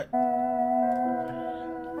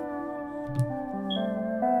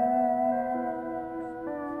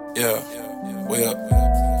Yeah, way up.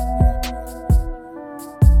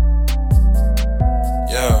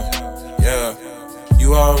 Yeah.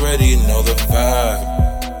 You already know the vibe.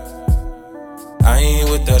 I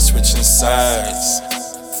ain't with that switching sides.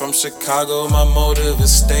 From Chicago, my motive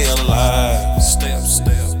is stay alive. Stay up.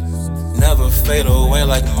 Never fade away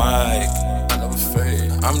like Mike. I never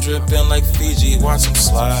fade. I'm dripping like Fiji, watch him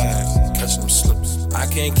slide. Catch them slips. I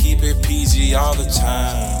can't keep it PG all the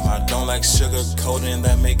time. I don't like sugar coating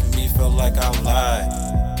that make me feel like I lied.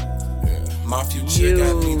 My future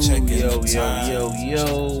got me checking the time. Yo,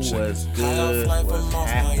 what's good? What's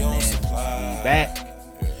happening? We back.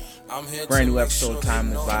 Brand new episode of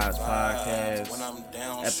Time is Vibez podcast.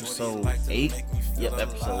 Episode 8. Yep,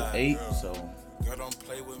 episode 8. So, it's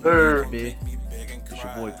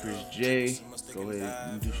your boy Chris J. Go ahead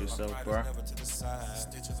and introduce yourself, bro.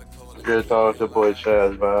 Good talk to your boy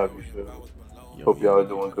ChazVibe. Hope y'all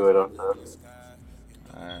doing good out there.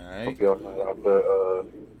 Alright. Hope y'all not out there.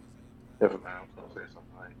 Never mind, I was gonna say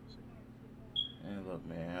something. And look,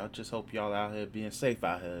 man, I just hope y'all out here being safe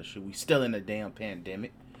out here. Should we still in a damn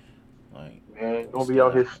pandemic? Like, man, don't be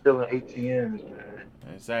out here stealing ATMs, man.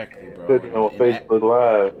 Exactly, bro. Clicking on Facebook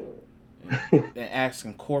Live. And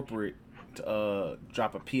asking corporate to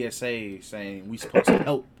drop a PSA saying we supposed to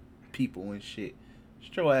help people and shit.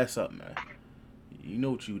 Shut your ass up, man. You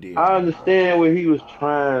know what you did. I understand what he was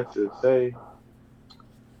trying to say,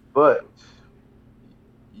 but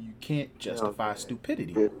you can't justify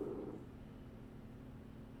stupidity.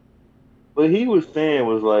 What he was saying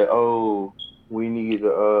was like, oh, we need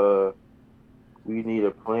a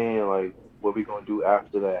plan, like what we gonna do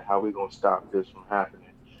after that, how we gonna stop this from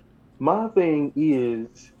happening. My thing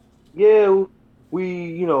is, yeah,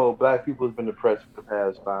 we, black people has been oppressed for the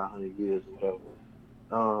past 500 years or whatever.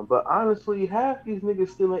 But honestly, half these niggas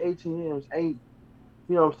stealing ATMs ain't,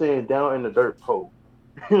 down in the dirt pole.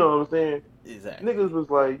 You know what I'm saying? Exactly. Niggas was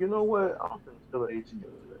like, you know what? I'm gonna steal an ATM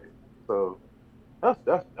today. So that's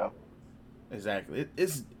that. Exactly.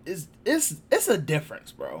 It's a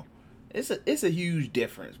difference, bro. It's a huge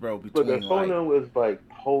difference, bro. Between but the phone was like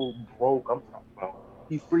whole broke. I'm talking about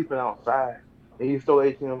he's sleeping outside and he stole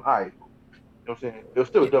ATM. All right, you know what I'm saying? It was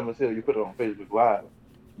still dumb as hell. You put it on Facebook Live,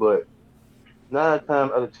 but 9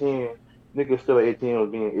 times out of 10, niggas steal ATMs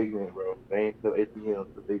being ignorant, bro. They ain't steal ATMs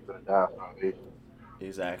because they finna die of starvation.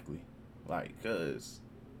 Exactly. Cause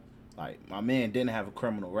my man didn't have a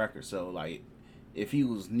criminal record, so if he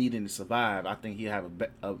was needing to survive, I think he'd have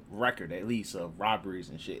a record at least of robberies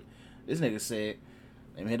and shit. This nigga said,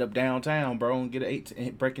 "Let me hit up downtown, bro, and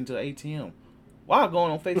break into an ATM." While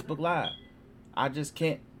going on Facebook Live, I just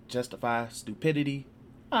can't justify stupidity.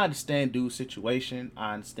 I understand dude's situation.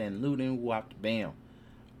 I understand looting, whoop, bam.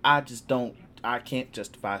 I can't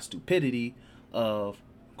justify stupidity of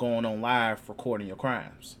going on live recording your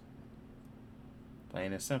crimes.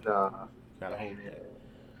 Plain and simple. Nah, gotta hold that.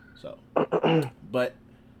 So, but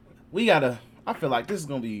I feel like this is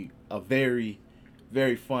gonna be a very,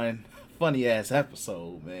 very funny ass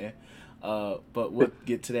episode, man. But we'll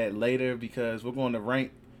get to that later because we're going to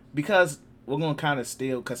rank, because we're going to kind of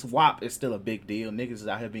because WAP is still a big deal. Niggas is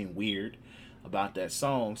out here being weird about that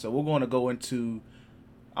song. So we're going to go into,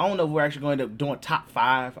 I don't know if we're actually going to end up doing top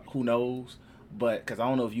 5, who knows, but because I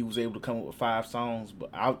don't know if you was able to come up with 5 songs, but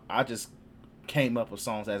I just came up with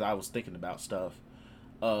songs as I was thinking about stuff.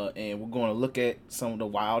 And we're going to look at some of the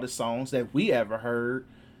wildest songs that we ever heard,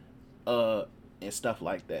 and stuff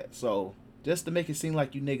like that. So just to make it seem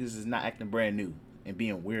like you niggas is not acting brand new and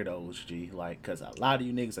being weirdos, cause a lot of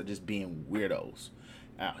you niggas are just being weirdos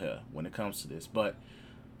out here when it comes to this. But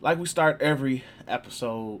like we start every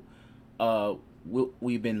episode,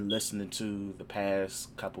 we've been listening to the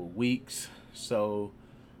past couple of weeks. So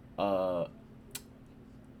for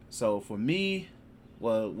me,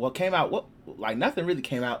 what came out, nothing really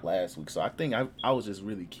came out last week. So I think I was just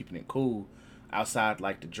really keeping it cool outside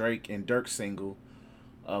the Drake and Durk single,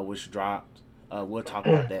 which dropped. We'll talk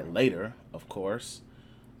about that later, of course.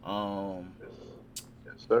 So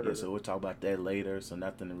we'll talk about that later. So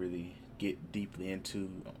nothing to really get deeply into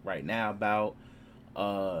right now about.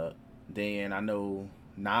 Then I know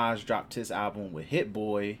Nas dropped his album with Hit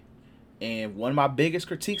Boy, and one of my biggest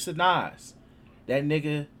critiques of Nas, that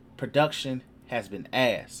nigga production has been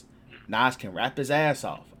ass. Nas can rap his ass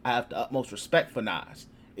off. I have the utmost respect for Nas,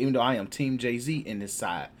 even though I am Team Jay-Z in this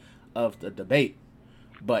side of the debate.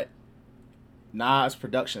 But Nas'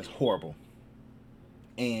 production is horrible.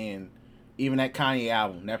 And even that Kanye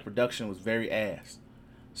album, that production was very ass.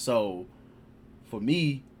 So, for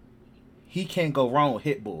me, he can't go wrong with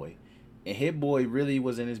Hit Boy. And Hit Boy really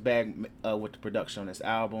was in his bag with the production on this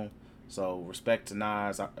album. So respect to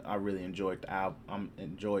Nas. I really enjoyed the album.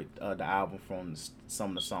 Enjoyed the album from some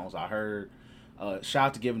of the songs I heard. Shout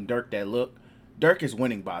out to giving Durk that look. Durk is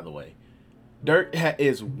winning, by the way. Durk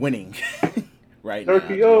is winning right now.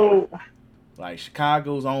 Durk, like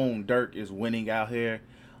Chicago's own Durk is winning out here.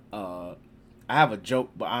 I have a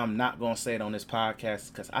joke, but I'm not gonna say it on this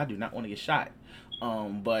podcast because I do not want to get shot.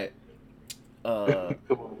 But Come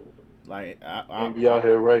on. like Can't be out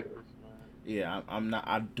here reckless, man. yeah, I'm not.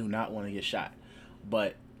 I do not want to get shot.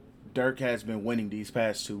 But Durk has been winning these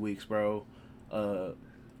past 2 weeks, bro.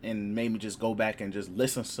 And made me just go back and just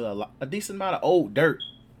listen to a decent amount of old Durk,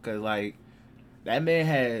 cause like that man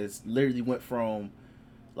has literally went from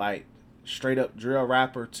like straight up drill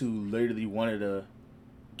rapper to literally one of the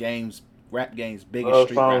rap game's biggest Love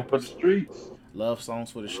street song rappers. for the streets. Love songs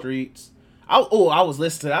for the streets. I was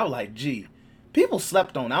listening to that. I was like, gee, people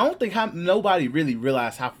slept on. I don't think nobody really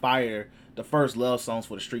realized how fire the first Love Songs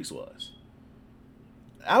for the Streets was.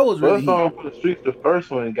 I was really Love song for the streets. The first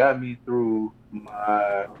one got me through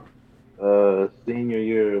my senior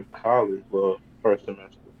year of college. Well, first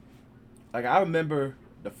semester. like I remember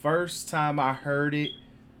the first time I heard it.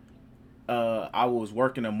 I was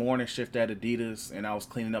working a morning shift at Adidas, and I was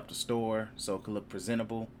cleaning up the store so it could look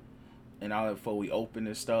presentable. And all before we opened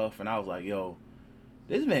this stuff, and I was like, "Yo,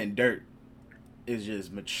 this man Durk is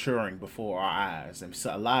just maturing before our eyes," and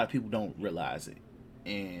so a lot of people don't realize it.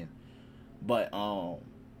 And but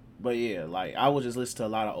but yeah, like I would just listen to a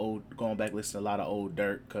lot of going back listen to a lot of old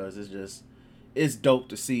Durk because it's dope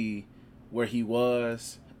to see where he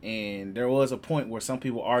was. And there was a point where some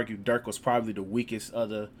people argued Durk was probably the weakest of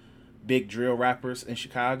the big drill rappers in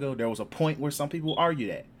Chicago. There was a point where some people argue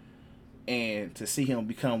that. And to see him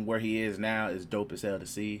become where he is now is dope as hell to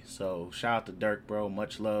see. So shout out to Durk, bro.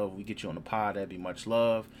 Much love. We get you on the pod, that'd be much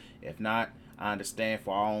love. If not, I understand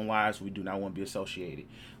for our own lives, we do not want to be associated.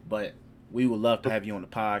 But we would love to have you on the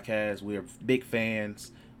podcast. We're big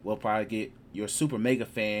fans. We'll probably get your super mega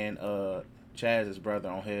fan, Chaz's brother,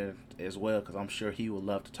 on here as well, because I'm sure he would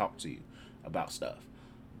love to talk to you about stuff.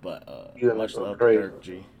 But much love to Durk,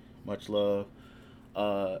 G. Much love.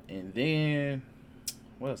 And then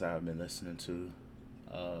what else I've been listening to?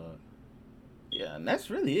 Yeah, and that's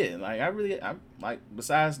really it. Like I like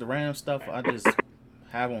besides the random stuff I just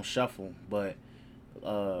have on shuffle, but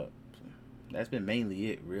that's been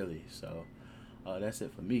mainly it really. So that's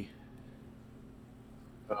it for me.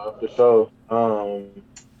 For sure.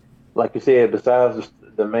 Like you said, besides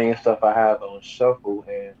the main stuff I have on shuffle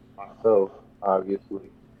and myself,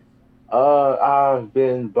 obviously. I've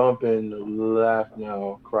been bumping Laugh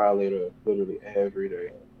Now, Cry Later literally every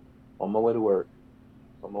day. On my way to work,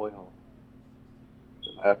 on my way home.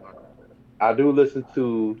 Laugh Now, Cry Later. I do listen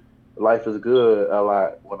to Life is Good a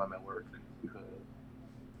lot when I'm at work because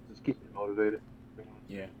it just keeps me motivated.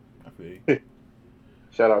 Yeah, I feel you.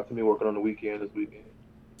 Shout out to me working on the weekend this weekend.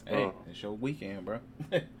 Hey, it's your weekend, bro.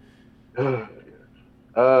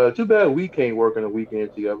 Too bad we can't work on the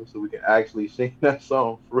weekend together so we can actually sing that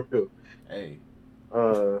song for real. Hey.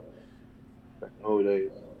 Uh, Back in the old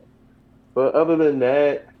days. But other than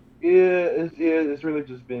that, it's really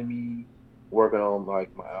just been me working on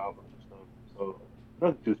like my album and stuff. So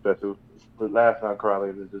nothing too special. But last night, Cry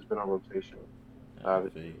Later has just been on rotation. I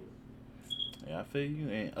feel you. Yeah, I feel you.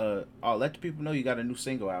 And I'll let the people know you got a new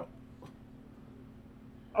single out.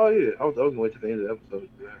 Oh yeah, I was gonna wait till the end of the episode.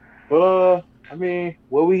 Yeah. But I mean,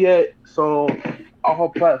 where we at? So all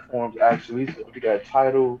platforms actually. So we got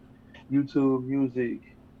Tidal, YouTube Music,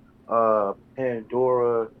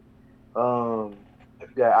 Pandora. If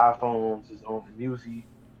you got iPhones, it's on Music. You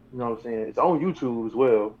know what I'm saying? It's on YouTube as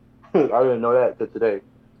well. I didn't know that till today.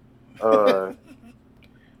 Uh,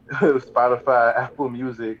 Spotify, Apple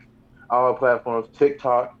Music, all platforms.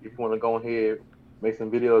 TikTok, if you want to go ahead, make some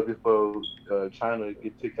videos before China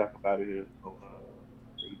get TikTok up out of here. So,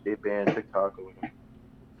 they banned TikTok or whatever.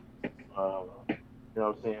 You know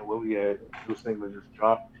what I'm saying? Where we at? New single just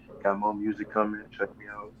dropped. Got more music coming. Check me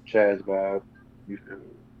out. ChazVibe. You feel me?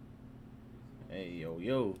 Hey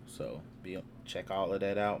yo, so check all of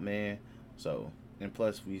that out, man. So and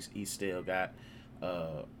plus he still got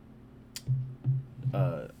the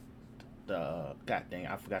god dang,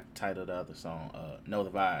 I forgot the title of the other song. Know the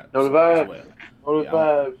Vibes. Know the Vibes. Well. Know the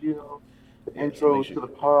Vibes. You know, the intro so to the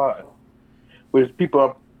pod, which people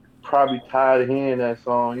are probably tired of hearing that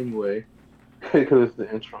song anyway, because it's the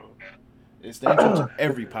intro. It's the intro to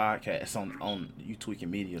every podcast on You Tweaking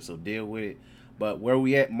Media, so deal with it. But where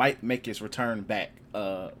we at might make its return back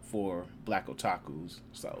for Black Otakus.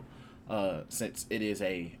 So since it is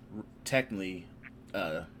a technically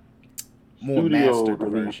more Studio mastered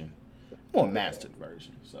release. version. More mastered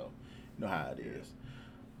version. So you know how it is.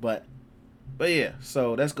 But But yeah,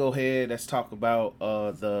 so let's go ahead. Let's talk about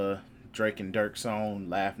the Drake and Durk song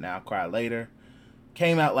 "Laugh Now, Cry Later."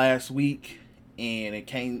 Came out last week, and it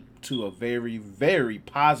came to a very, very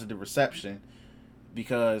positive reception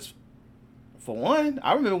because, for one,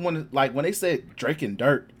 I remember when they said Drake and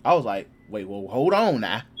Durk, I was like, wait, well, hold on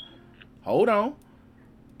now, hold on,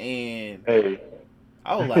 and Hey.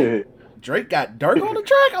 I was like, Drake got Durk on the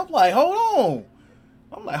track. I'm like, hold on.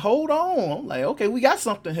 I'm like, hold on. I'm like, okay, we got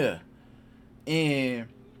something here. And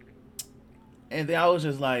then I was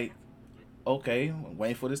just like, okay,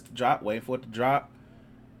 waiting for this to drop, waiting for it to drop.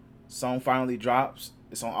 Song finally drops.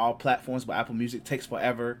 It's on all platforms, but Apple Music takes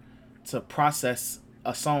forever to process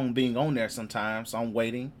a song being on there sometimes. So I'm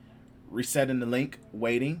waiting, resetting the link,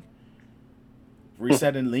 waiting,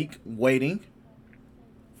 resetting link, waiting.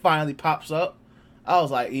 Finally pops up. I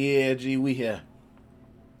was like, yeah, G, we here.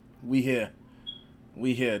 We here.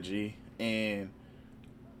 We here, G. And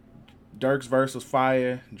Durk's verse was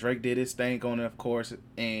fire. Drake did his thing on it, of course.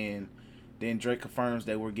 And then Drake confirms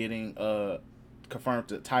that we're getting confirmed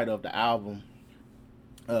the title of the album.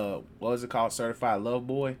 What was it called? Certified Love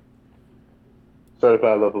Boy?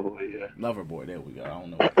 Certified Lover Boy, yeah. Lover Boy, there we go. I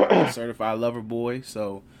don't know. Certified Lover Boy.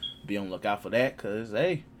 So be on the lookout for that. Cause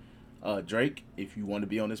hey, Drake, if you want to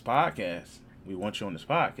be on this podcast, we want you on this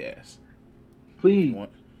podcast. Please.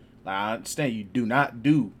 I understand you do not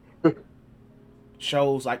do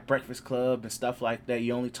shows like Breakfast Club and stuff like that.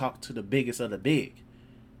 You only talk to the biggest of the big.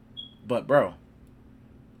 But bro,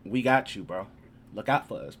 we got you, bro. Look out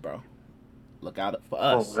for us, bro. Look out for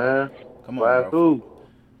us. Oh man. Come on, bro. Dude.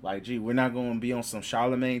 Like, gee, we're not gonna be on some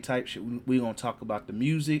Charlemagne type shit. We gonna talk about the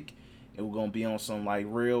music, and we're gonna be on some like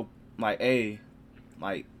real, like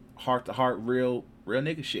heart to heart, real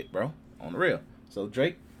nigga shit, bro. On the real. So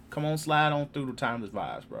Drake, come on, slide on through the Timeless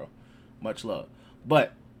Vibes, bro. Much love.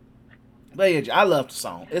 But yeah, I love the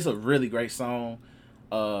song. It's a really great song.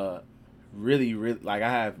 Really, like I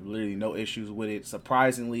have literally no issues with it.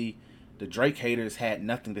 Surprisingly, the Drake haters had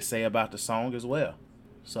nothing to say about the song as well.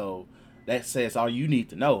 So that says all you need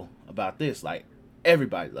to know about this. Like,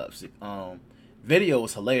 everybody loves it. Video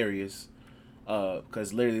was hilarious.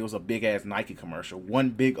 Because literally it was a big ass Nike commercial.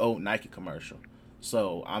 One big old Nike commercial.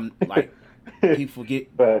 So I'm like, people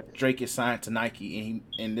forget Drake is signed to Nike,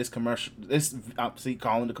 and this commercial, obviously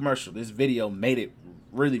calling the commercial, this video made it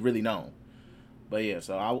really, really known. But yeah,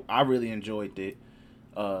 so I really enjoyed it.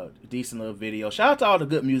 Decent little video. Shout out to all the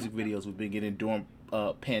good music videos we've been getting during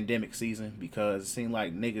pandemic season, because it seemed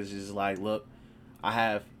like niggas just like, look, I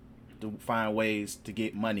have to find ways to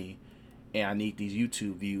get money, and I need these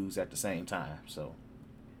YouTube views at the same time. So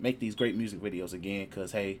make these great music videos again,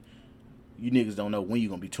 because hey, you niggas don't know when you're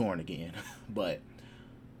gonna be touring again. but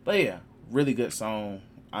yeah, really good song.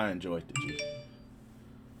 I enjoyed the G.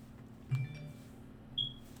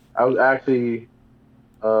 I was actually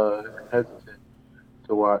hesitant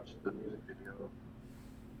to watch the music video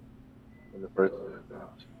in the first place,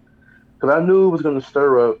 because I knew it was gonna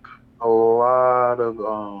stir up a lot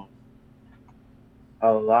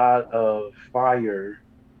of fire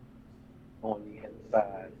on the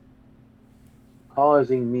inside,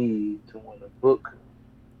 causing me to want to book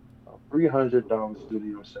a $300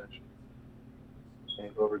 studio session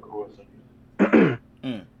and go record some music.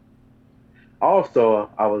 Also,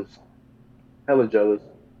 I was hella jealous.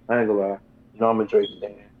 I ain't gonna lie. You know, I'm a Drake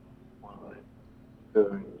fan.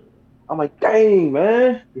 I'm like, dang,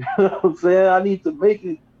 man. You know what I'm saying? I need to make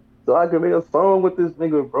it so I can make a song with this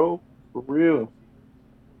nigga, bro. For real.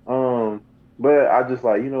 But I just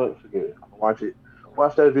like, you know what? Forget it. I'm gonna watch it.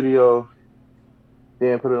 Watch that video,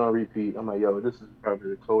 then put it on repeat. I'm like, yo, this is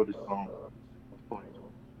probably the coldest song of 2020.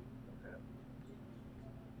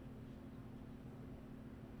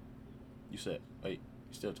 You said, wait,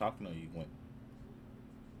 you still talking or you went?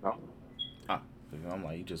 No. I'm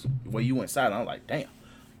like, you went silent. I'm like, damn.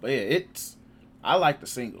 But yeah, I like the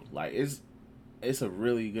single. Like, it's a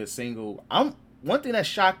really good single. One thing that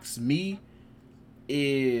shocks me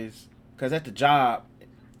is, because at the job,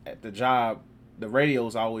 the radio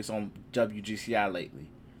is always on WGCI lately.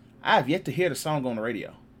 I have yet to hear the song on the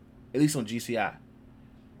radio, at least on GCI.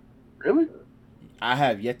 Really? I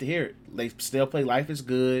have yet to hear it. They still play Life is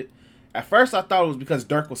Good. At first, I thought it was because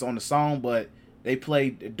Durk was on the song, but they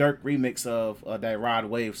played the Durk remix of that Ride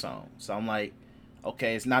Wave song. So I'm like,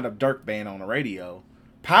 okay, it's not a Durk band on the radio.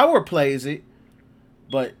 Power plays it,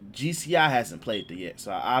 but GCI hasn't played it yet.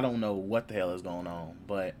 So I don't know what the hell is going on.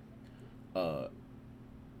 But,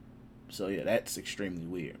 so yeah, that's extremely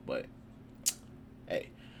weird. But, hey.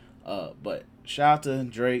 But shout out to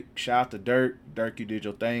Drake. Shout out to Durk. Durk, you did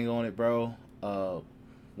your thing on it, bro.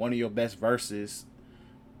 One of your best verses.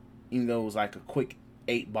 Even though it was like a quick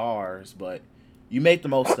 8 bars, but you made the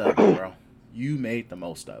most of it, bro. You made the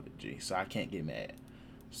most of it, G. So I can't get mad.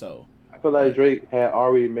 So, I feel like but Drake had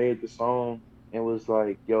already made the song and was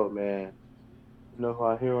like, "Yo, man, you know who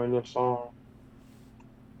I hear on this song?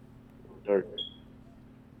 Durk.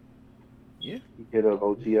 yeah, He hit up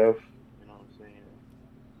OTF. You know what I'm saying?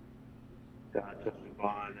 Got touching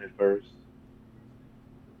Vaughn at first.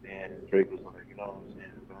 Then Drake was like, you know what I'm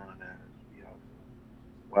saying? Vaughn ass,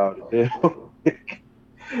 wild as hell.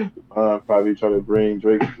 Probably try to bring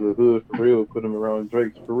Drake to the hood for real, put him around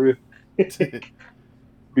Drake's for real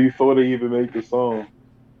before they even make the song.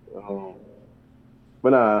 Um,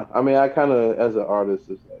 but nah, I mean, I kind of, as an artist,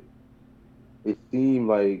 it's like it seemed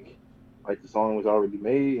like the song was already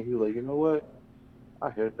made, and he was like, you know what?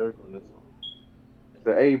 I hear Dirk on this song. I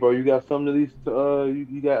said, hey, bro, you got some of these?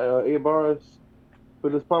 You got 8 bars for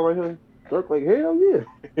this part right here? Dirk like, hell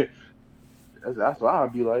yeah. That's what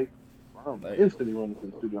I'd be like. I'm like instantly running to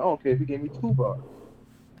the studio. I don't care if he gave me 2 bars.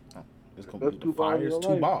 it's The gonna be best the 2 bars of fire's your 2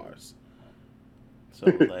 life. bars. So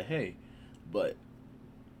like, hey, but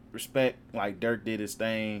respect, like Dirk did his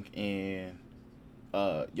thing, and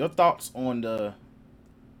your thoughts on the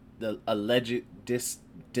alleged diss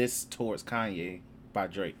towards Kanye by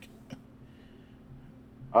Drake?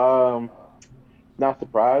 um, Not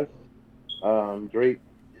surprised. Drake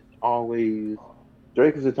is always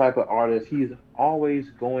Drake is the type of artist. He's always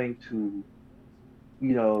going to,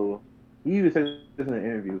 you know, he even said this in an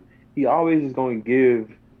interview. He always is going to give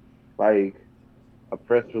like a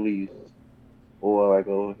press release or like a,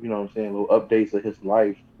 you know what I'm saying, little updates of his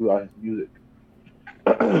life throughout his music.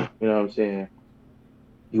 You know what I'm saying?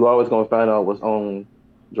 You always gonna find out what's on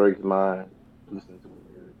Drake's mind listening to his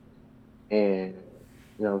music. And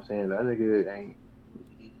you know what I'm saying? That nigga ain't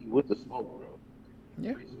he with the smoke, bro.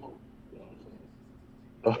 Yeah, Free smoke. You know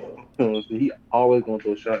what I'm saying? You know what I'm saying? He always gonna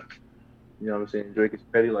throw shots. You know what I'm saying? Drake is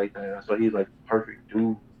petty like that. That's why he's like the perfect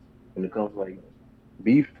dude when it comes to like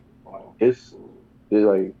beef or like this like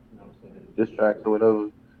you know what I'm saying, diss tracks or whatever.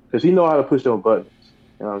 Cause he know how to push them buttons.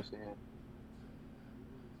 You know what I'm saying?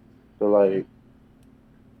 So yeah, like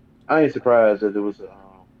I ain't surprised that there was a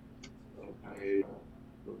Kanye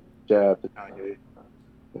jab to Kanye.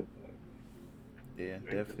 yeah,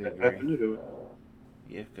 Drake is definitely that type agree. of nigga.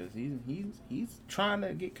 Yeah, because he's trying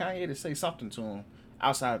to get Kanye to say something to him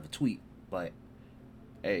outside of a tweet, but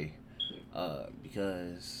hey,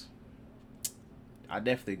 because I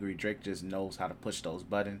definitely agree. Drake just knows how to push those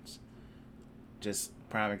buttons. Just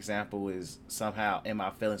prime example is somehow in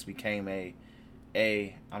my feelings became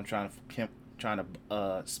I'm trying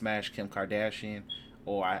to smash Kim Kardashian,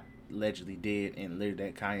 or I allegedly did, and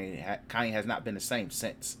literally that Kanye has not been the same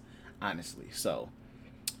since, honestly. So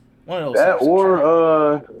one of those That situations.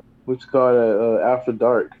 or what's called After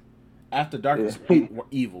Dark. After Dark Yeah. was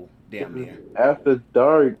evil, damn near. After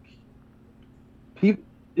Dark, people.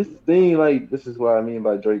 This thing like this is what I mean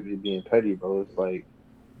by Drake being petty, bro. It's like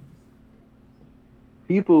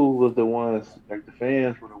people was the ones like the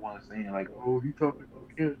fans were the ones saying like, oh, he talking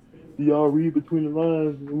about Kim. Do y'all read between the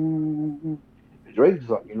lines? Ooh, ooh, ooh. And Drake's just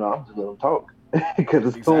like, I'm just letting him talk because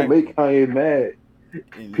it's gonna Exactly, make Kanye mad.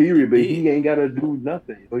 and Period. it But did. he ain't gotta do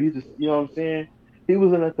nothing. So he just, you know what I'm saying? He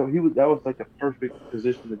was in that was like the perfect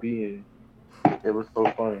position to be in. It was so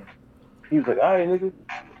funny. He was like, all right, nigga,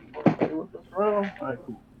 hey, what's around? All right,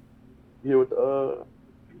 cool. You hear what the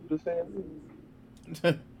people just saying?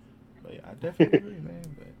 But yeah, I definitely agree, man.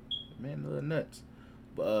 But man, a little nuts.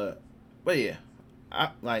 But but yeah,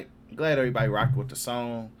 I like glad everybody rocked with the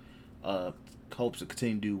song. Uh, hopes to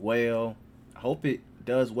continue to do well. I hope it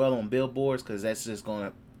does well on billboards because that's just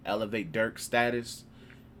gonna elevate Dirk's status,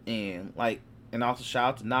 and and also shout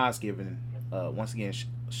out to Nas giving once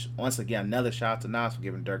again another shout out to Nas for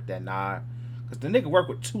giving Dirk that nod because the nigga worked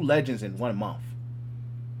with 2 legends in 1 month.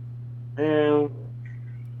 Man,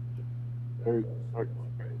 Dirk, Dirk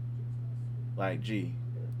going Like, gee,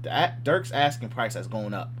 Dirk's asking price has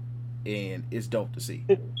gone up, and it's dope to see.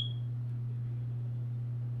 crazy.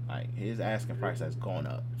 Like, his asking price has gone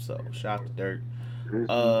up. So, shout out to Dirk. Seriously,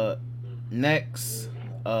 Uh, next,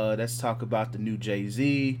 let's talk about the new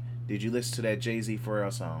Jay-Z. Did you listen to that Jay-Z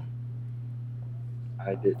Pharrell song?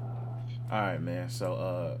 I did not. All right, man.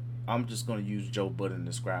 So, I'm just gonna use Joe Budden to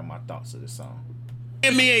describe my thoughts of this song.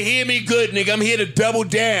 Hear me and hear me good, nigga. I'm here to double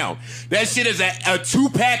down. That shit is a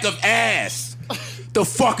 2-pack of ass. The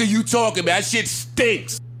fuck are you talking about? That shit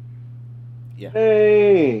stinks. Yeah.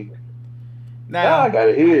 Hey, now I Now,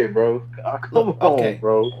 gotta hear it, bro. Come look. on, Okay.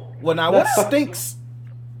 bro. Well, now what stinks?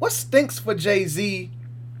 What stinks for Jay-Z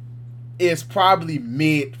is probably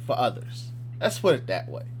mid for others. Let's put it that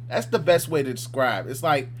way. That's the best way to describe it. It's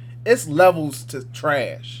like it's levels to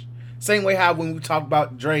trash. Same way how when we talk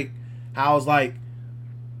about Drake, how it's like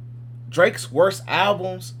Drake's worst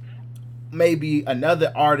albums may be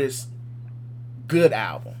another artist's good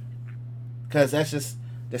album. Because that's just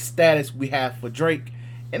the status we have for Drake.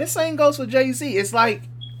 And the same goes for Jay-Z. It's like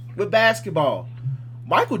with basketball.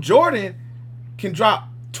 Michael Jordan can drop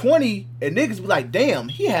 20 and niggas be like, damn,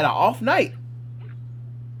 he had an off night.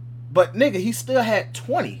 But nigga, he still had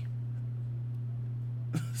 20.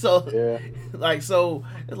 So, Yeah. so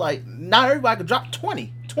it's like not everybody can drop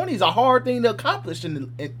 20. 20 is a hard thing to accomplish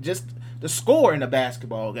in just the score in a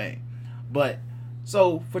basketball game. But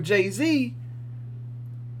so for Jay-Z,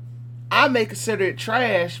 I may consider it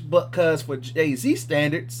trash, but because for Jay-Z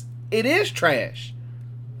standards, it is trash.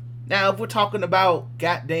 Now, if we're talking about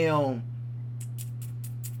goddamn,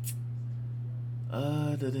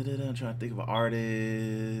 I'm trying to think of an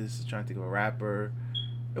artist, trying to think of a rapper.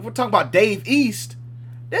 If we're talking about Dave East,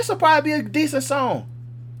 this will probably be a decent song.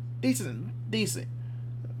 Decent.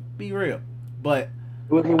 Be real. But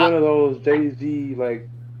It was one of those Jay-Z, like,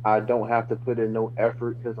 I don't have to put in no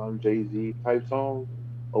effort because I'm Jay-Z type songs?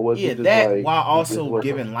 Or was it just that like, while he just also wasn't-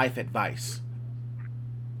 giving life advice.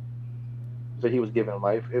 So he was giving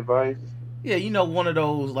life advice? Yeah, you know, one of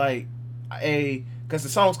those like because the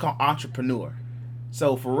song's called Entrepreneur.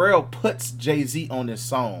 So Pharrell puts Jay-Z on this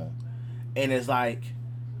song, and it's like,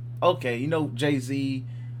 okay, you know Jay-Z,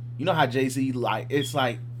 you know how Jay-Z like it's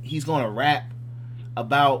like he's gonna rap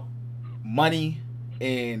about money,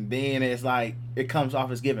 and then it's like it comes off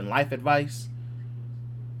as giving life advice.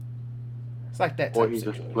 It's like that type Or of he's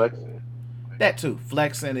just situation. flexing? That too,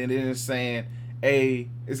 flexing, and then saying, and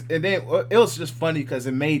then it was just funny because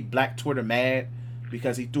it made Black Twitter mad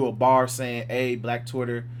because he threw a bar saying, "Hey, Black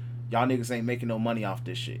Twitter, y'all niggas ain't making no money off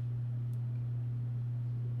this shit."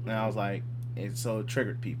 And I was like, and so it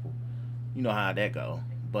triggered people. You know how that go.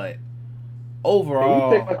 But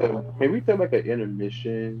overall, Can we take like an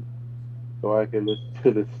intermission so I can listen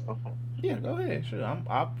to this song? yeah, go ahead. Sure,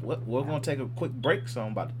 we're gonna take a quick break, so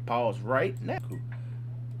I'm about to pause right now. Cool.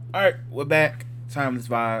 All right, we're back. Timeless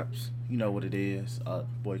vibes. You know what it is.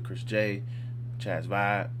 Boy Chris J,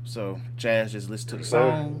 ChazVibe. So Chaz just listened to the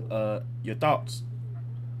song. Your thoughts?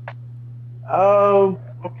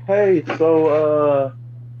 Okay, so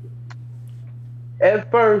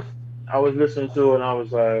at first I was listening to it and I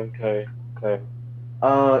was like, okay.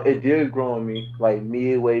 It did grow on me, like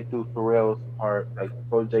midway through Pharrell's part, like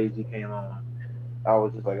before Jay-Z came on. I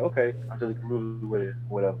was just like, okay, I just grooved with it,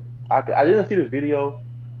 whatever. I didn't see the video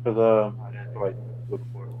because I didn't feel like looking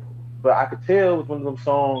for it, but I could tell it was one of them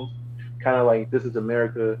songs, kind of like "This Is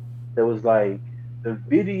America." That was like the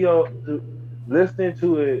video, listening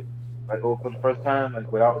to it like for the first time,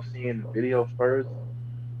 like without seeing the video first.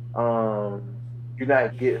 You're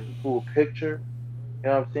not getting the full picture. You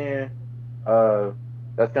know what I'm saying? Uh,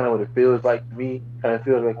 that's kind of what it feels like to me. Kind of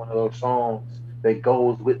feels like one of those songs that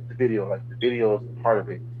goes with the video. Like the video is part of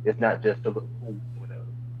it. It's not just to look cool or whatever.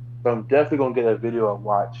 So I'm definitely gonna get a video and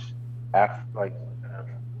watch after, like sometime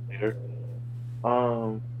later.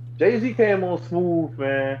 Um, Jay-Z came on smooth,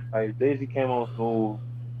 man. Like Jay-Z came on smooth,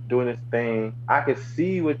 doing his thing. I could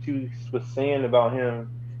see what you was saying about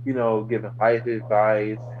him, giving life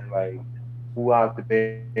advice and like who out the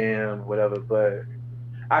band, whatever. But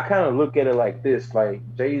I kind of look at it like this: like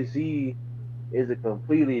Jay-Z is a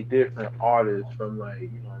completely different artist from like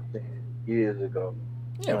what I'm saying, years ago.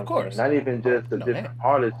 Yeah, of course. Not even just a different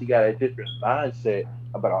artist; he got a different mindset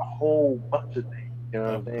about a whole bunch of things. You know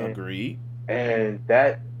what I'm saying? Agreed. And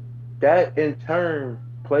that in turn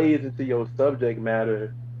plays into your subject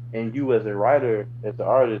matter and you as a writer, as an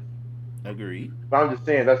artist. Agreed. But I'm just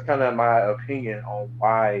saying that's kind of my opinion on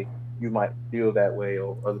why you might feel that way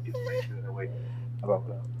or other people might feel that way about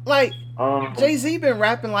that. Like Jay-Z been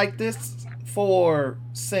rapping like this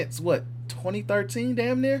since what, 2013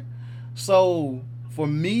 damn near. So for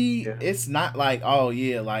me, it's not like, oh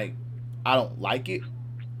yeah, like I don't like it.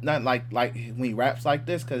 Not like when he raps like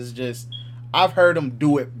this, because it's just I've heard him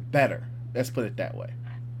do it better. Let's put it that way.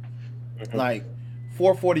 Mm-hmm. Like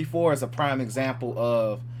 444 is a prime example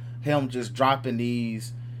of him just dropping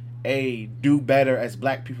these do better as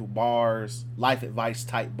black people bars, life advice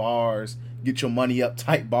type bars, get your money up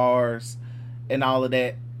type bars, and all of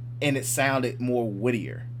that, and it sounded more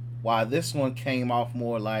wittier. While this one came off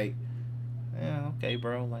more like, yeah, okay,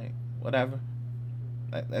 bro, like whatever.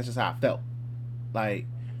 That's just how I felt. Like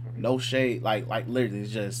no shade, like literally,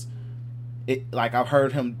 it's just it. Like I've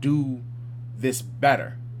heard him do this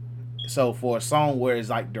better. So for a song where it's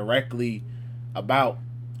like directly about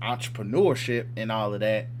entrepreneurship and all of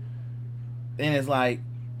that, then it's like,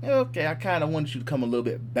 okay, I kind of want you to come a little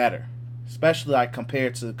bit better, especially like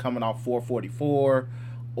compared to coming off 444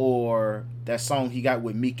 or that song he got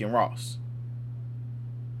with Meek and Ross.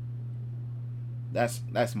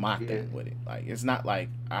 That's my Yeah, thing with it. Like it's not like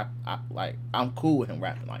I'm cool with him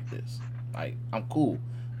rapping like this. Like I'm cool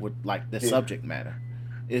with like the yeah. subject matter.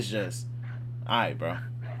 It's just alright, bro.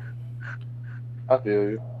 I feel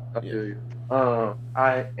you. I Yeah. feel you.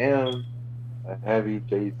 I am a heavy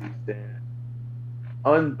Jay-Z stan.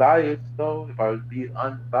 Unbiased though, if I was being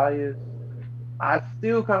unbiased, I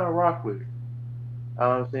still kind of rock with it. You know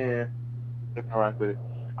what I'm saying? Still kind of rock with it.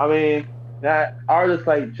 I mean, that artists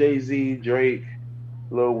like Jay-Z, Drake,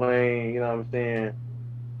 Lil Wayne, you know what I'm saying?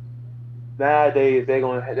 Nowadays they're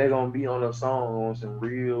gonna be on a song on some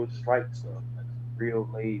real slight stuff, like some real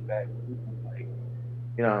laid back, like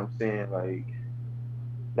you know what I'm saying? Like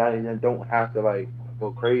now they don't have to like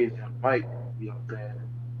go crazy on the mic, you know what I'm saying?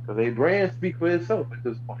 Because they brand speak for itself at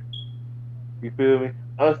this point. You feel me?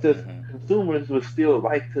 Us as Mhm. consumers would still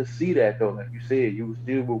like to see that though, like you said, you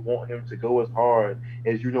still would want him to go as hard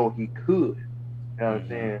as you know he could. You know what I'm Mhm.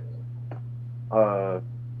 saying? Uh,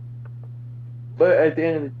 but at the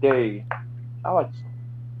end of the day, I like the song.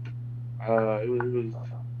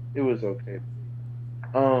 It was okay.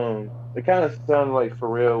 It kind of sounded like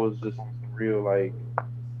Pharrell was just on some real like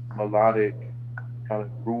melodic, kind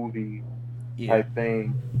of groovy Yeah. type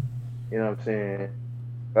thing. You know what I'm saying?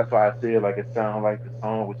 That's why I said like it sounded like the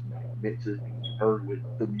song was like meant to be heard with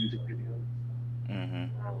the music video. Mhm.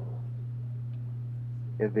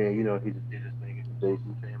 And then he just did his thing and Jay-Z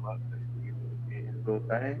came up and did his little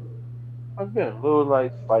thing. Again, a little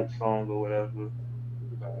like slight song or whatever.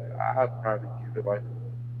 I'd probably give it like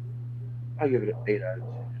I give it an 8 out of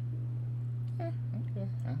 10. Okay.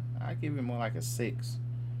 I give it more like a 6.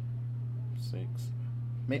 6.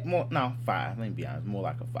 Make more no 5. Let me be honest. More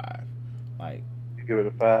like a 5. Like You give it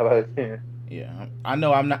a 5 out of 10. yeah. I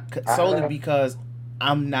know I'm not solely I, because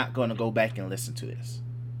I'm not gonna go back and listen to this.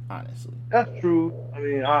 Honestly. that's true. I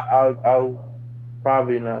mean, I'll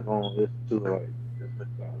probably not gonna listen to it like as much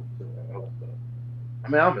as I listen to that other stuff. I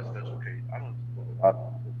mean, I'm a special case. I don't listen to a lot of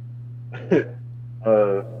music.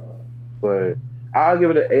 But I'll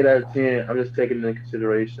give it an 8 out of 10. I'm just taking into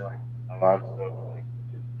consideration like a lot of stuff like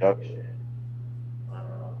the production,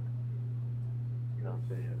 um, you know what I'm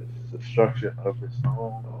saying, the structure of the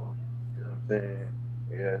song, you know what I'm saying?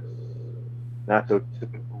 Yes, not your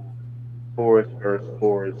typical chorus verse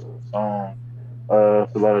chorus song.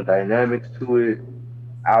 It's a lot of dynamics to it.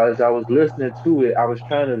 As I was listening to it, I was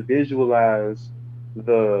trying to visualize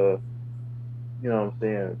the, what I'm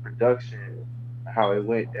saying, production, how it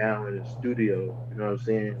went down in the studio. You know what I'm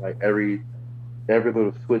saying? Like every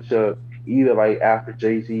little switch up, either like after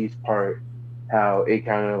Jay Z's part, how it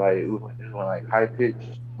kind of like it was like high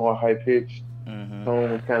pitched, more high pitched Mhm.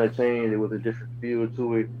 tone was kind of changed. It was a different feel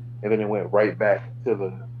to it, and then it went right back to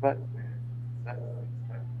the. But man, that's,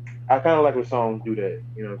 I kind of like when songs do that.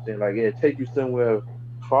 You know what I'm saying? Like, yeah, take you somewhere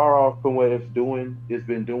far off from what it's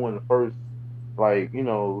been doing the first, like,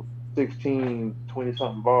 16, 20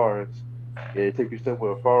 something bars. Yeah, take you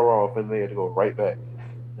somewhere far off and then to go right back.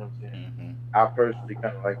 You know what I'm saying? Mhm. I personally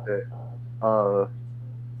kind of like that. Uh,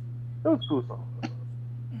 it was a cool song.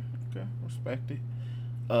 Okay. Respect it.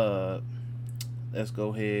 Uh, let's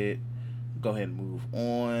go ahead and move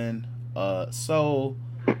on.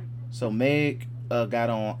 So Meg got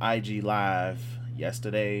on IG Live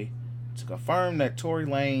yesterday to confirm that Tory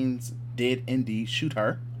Lanez did indeed shoot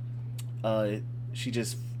her. Uh, she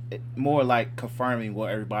just more like confirming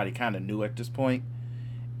what everybody kind of knew at this point,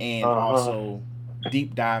 and Uh huh. also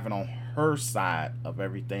deep diving on her side of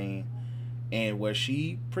everything, and where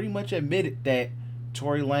she pretty much admitted that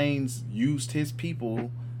Tory Lanez used his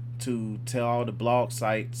people to tell all the blog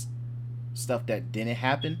sites stuff that didn't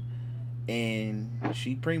happen, and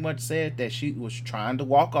she pretty much said that she was trying to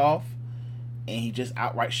walk off and he just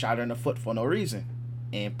outright shot her in the foot for no reason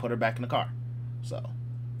and put her back in the car. So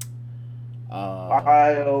uh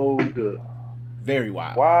Wild. very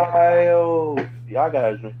wild. Wild. Y'all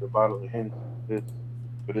gotta drink a bottle of Hennessy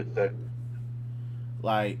for this segment.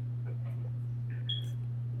 Like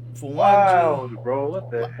for one G, Wild, bro. What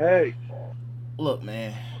the like, heck? look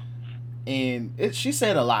man, and she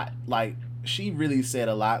said a lot. Like she really said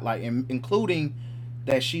a lot, like including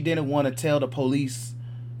that she didn't want to tell the police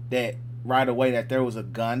that right away that there was a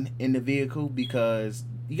gun in the vehicle, because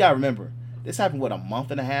you gotta remember this happened what, a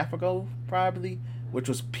month and a half ago probably, which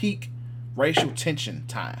was peak racial tension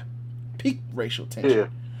time, peak racial tension. Yeah, it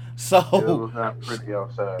So was not pretty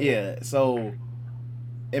outside. yeah, so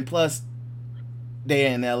and plus they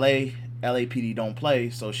in LA, LAPD don't play,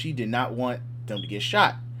 so she did not want them to get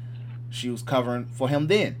shot. She was covering for him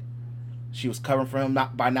then. She was covering for him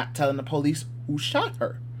not by not telling the police who shot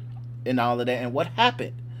her and all of that and what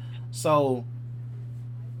happened. So,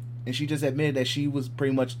 and she just admitted that she was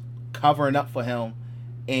pretty much covering up for him,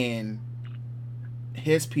 and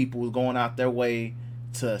his people was going out their way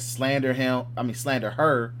to slander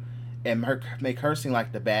her, and make her seem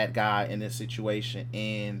like the bad guy in this situation.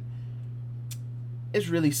 And it's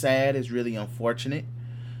really sad. It's really unfortunate.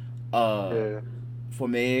 For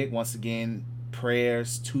Meg, once again,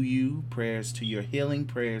 prayers to you, prayers to your healing,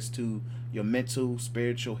 prayers to your mental,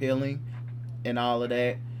 spiritual healing, and all of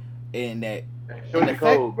that. And that. Shorty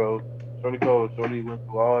cold, bro. Shorty cold. Shorty went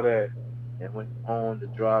through all that and went on to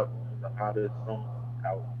drop the hottest song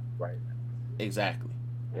out right now. Exactly.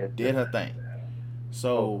 Did her thing.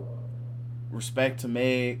 So, respect to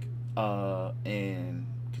Meg, and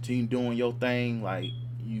continue doing your thing. Like,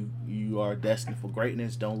 you are destined for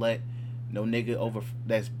greatness. Don't let no nigga over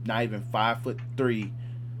that's not even 5'3"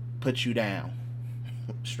 put you down.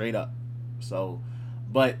 Straight up. So,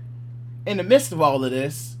 but in the midst of all of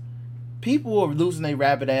this, people are losing their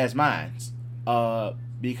rabbit ass minds.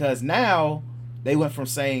 Because now they went from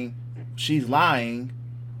saying she's lying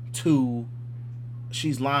to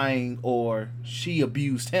she's lying or she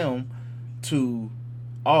abused him to,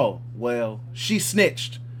 oh, well, she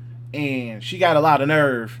snitched and she got a lot of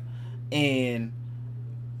nerve. And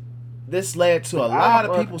this led to a lot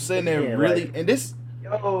of people sitting there really, like, and this.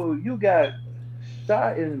 Yo, you got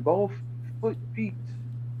shot in both feet.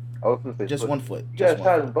 I was gonna say just foot. one foot. You got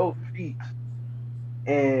shot in both feet,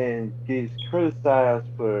 and gets criticized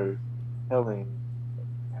for telling,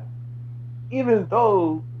 even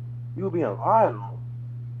though you were being lied on.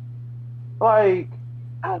 Like,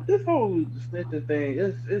 this whole snitching thing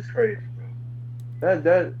is crazy, bro.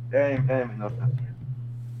 That ain't no sense.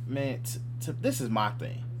 Man, this is my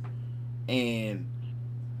thing. And,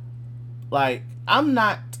 like,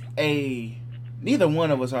 neither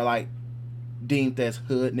one of us are, like, deemed as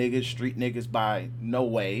hood niggas, street niggas by no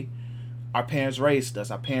way. Our parents raised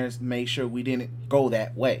us. Our parents made sure we didn't go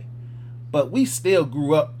that way. But we still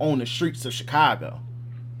grew up on the streets of Chicago.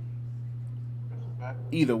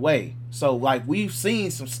 Either way. So, like, we've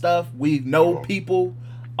seen some stuff. We know people,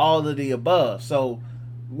 all of the above. So,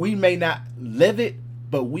 we may not live it,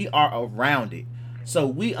 but we are around it. So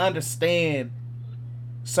we understand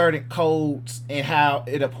certain codes and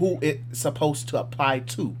who it's supposed to apply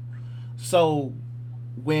to. So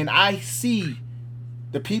when I see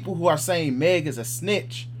the people who are saying Meg is a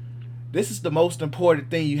snitch, this is the most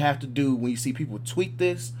important thing you have to do when you see people tweet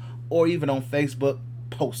this or even on Facebook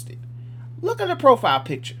post it. Look at the profile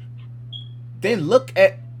picture. Then look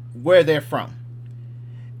at where they're from.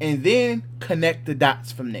 And then connect the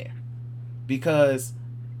dots from there. Because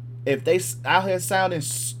if they out here sounding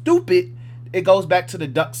stupid, it goes back to the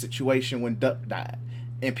Duck situation when Duck died.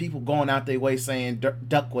 And people going out their way saying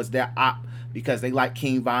Duck was their op because they like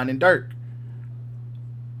King Von and Durk.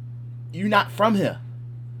 You're not from here.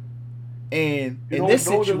 And in this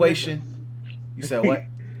situation, you said what?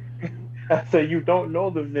 I said you don't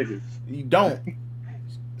know them niggas. You don't.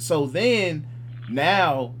 So then,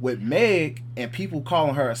 now with Meg and people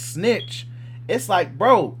calling her a snitch, it's like,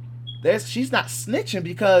 bro, she's not snitching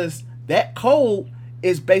because that code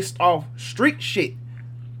is based off street shit,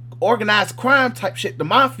 organized crime type shit, the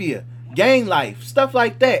mafia, gang life, stuff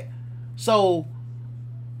like that. So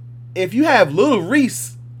if you have Lil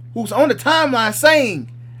Reese who's on the timeline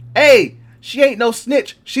saying, hey, she ain't no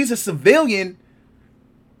snitch, she's a civilian,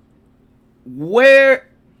 why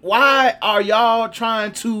are y'all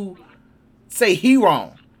trying to say he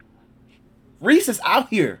wrong? Reese is out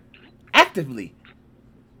here actively.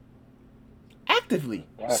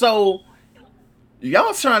 Right. So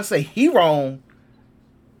y'all trying to say he wrong,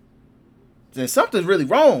 then something's really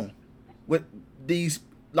wrong with these.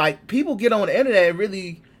 Like, people get on the internet and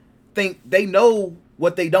really think they know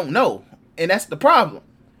what they don't know, and that's the problem.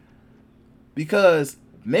 Because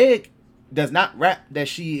Meg does not rap that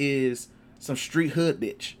she is some street hood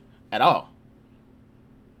bitch at all.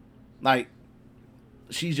 Like,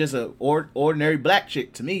 she's just a ordinary black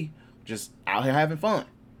chick to me, just out here having fun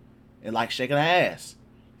and like shaking her ass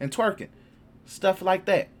and twerking, stuff like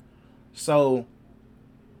that. So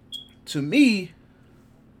to me,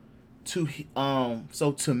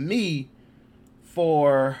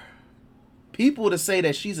 for people to say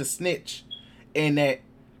that she's a snitch and that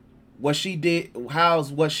what she did,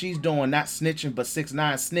 what she's doing, not snitching but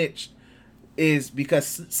 6ix9ine snitched, is because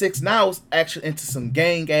 6ix9ine was actually into some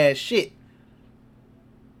gang ass shit.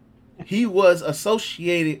 He was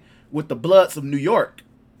associated with the Bloods of New York.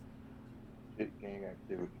 Gang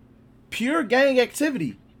activity. Pure gang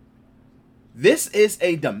activity. This is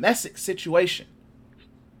a domestic situation.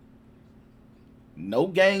 No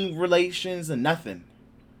gang relations and nothing.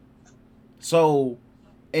 So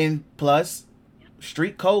And plus,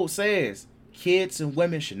 street code says kids and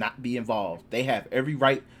women should not be involved. They have every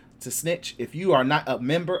right to snitch. If you are not a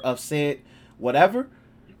member of said whatever,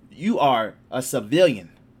 you are a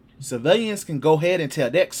civilian. Civilians can go ahead and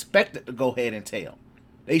tell. They're expected to go ahead and tell.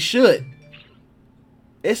 They should.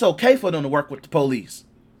 It's okay for them to work with the police.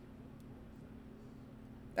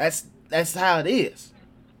 That's how it is.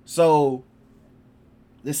 So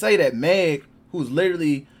they say that Meg, who's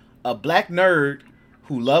literally a black nerd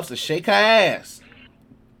who loves to shake her ass,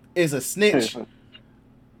 is a snitch.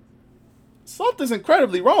 Something's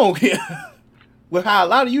incredibly wrong here with how a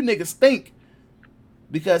lot of you niggas think.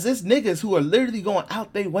 Because it's niggas who are literally going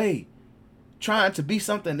out their way trying to be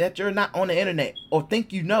something that you're not on the internet or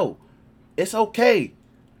think you know. It's okay.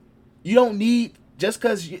 You don't need, just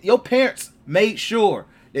because your parents made sure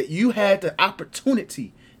that you had the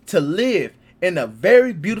opportunity to live in a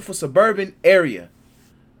very beautiful suburban area,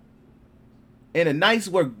 in a nice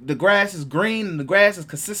where the grass is green and the grass is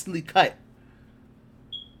consistently cut,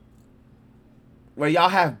 where y'all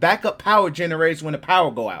have backup power generators when the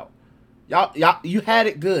power go out. Y'all, you had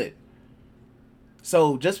it good.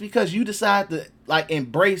 So just because you decide to like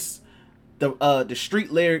embrace the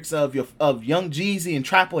street lyrics of Young Jeezy and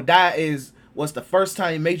Trap or Die was the first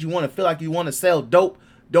time it made you want to feel like you want to sell dope,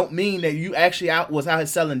 don't mean that you actually was out here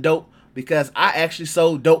selling dope. Because I actually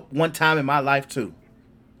sold dope one time in my life too,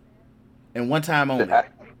 and one time only.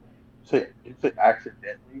 So you said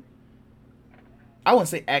accidentally? I wouldn't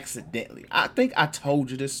say accidentally. I think I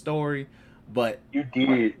told you this story, but You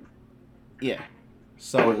did. yeah.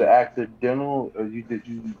 So Was it accidental, or did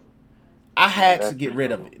you? I had to get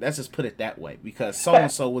rid of it. Let's just put it that way, because so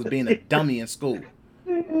and so was being a dummy in school.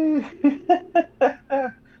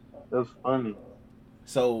 That's funny.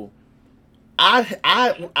 So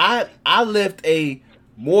I lived a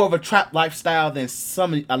more of a trap lifestyle than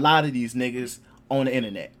a lot of these niggas on the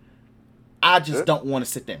internet. I just don't want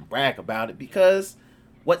to sit there and brag about it, because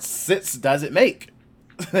what sense does it make?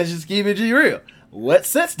 Let's just keep it real. What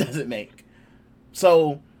sense does it make?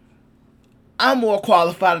 So I'm more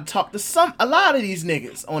qualified to talk to a lot of these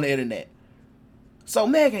niggas on the internet. So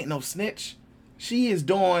Meg ain't no snitch. She is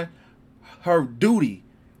doing her duty,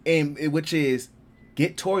 which is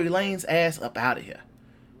get Tory Lane's ass up out of here.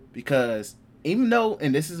 Because even though,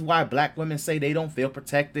 and this is why black women say they don't feel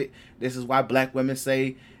protected, this is why black women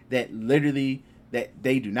say that literally that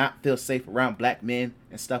they do not feel safe around black men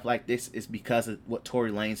and stuff like this, is because of what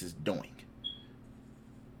Tory Lanez is doing.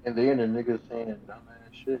 And then the niggas saying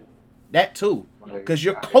dumbass shit. That too. Because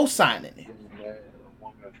you're co-signing it.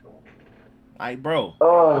 Like, bro.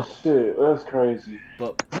 Oh, shit. That's crazy.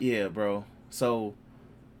 But, yeah, bro. So,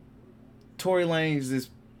 Tory Lanez is,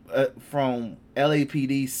 from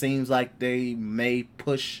LAPD, seems like they may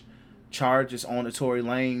push charges on the Tory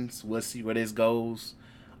Lanez. We'll see where this goes.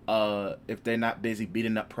 If they're not busy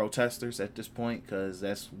beating up protesters at this point, because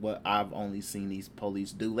that's what I've only seen these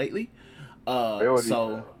police do lately.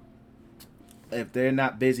 So if they're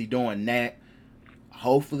not busy doing that,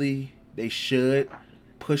 hopefully they should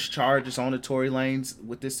push charges on the Tory Lanez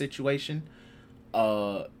with this situation.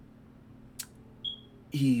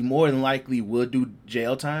 He more than likely will do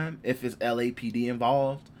jail time if it's LAPD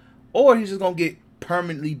involved, or he's just gonna get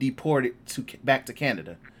permanently deported back to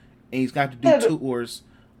Canada, and he's got to do tours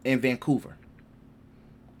in Vancouver.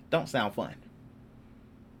 Don't sound fun.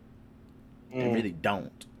 They really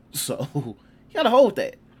don't. So you gotta hold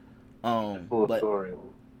that. But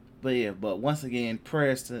once again,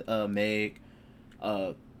 prayers to Meg.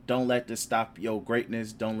 Don't let this stop your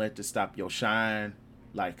greatness. Don't let this stop your shine.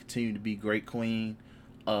 Like, continue to be great, queen.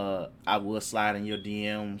 I will slide in your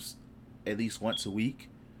DMs at least once a week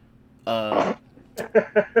to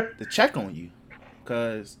check on you,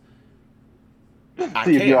 cause I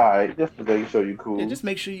see if care. you're alright. Just to make sure you're cool. Yeah, just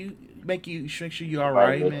make sure you're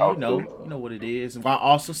alright, man. You know what it is. And I'll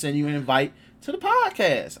also send you an invite to the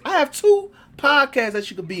podcast. I have 2 podcasts that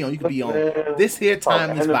you could be on. You could be on This Here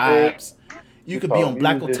Timeless Vibes. You could be on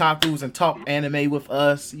Black Otakus and talk anime with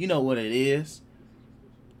us. You know what it is.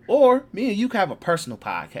 Or me and you can have a personal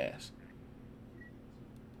podcast.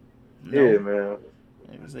 Yeah, man.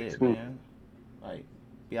 That's it, man. Like,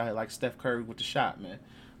 be out here like Steph Curry with the shot, man.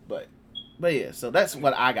 But yeah, so that's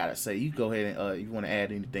what I gotta say. You go ahead and if you want to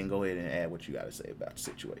add anything, go ahead and add what you gotta say about the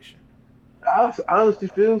situation. I honestly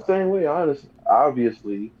feel the same way.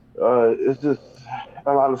 Obviously, it's just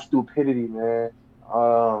a lot of stupidity, man.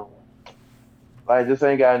 Like, this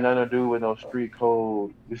ain't got nothing to do with no street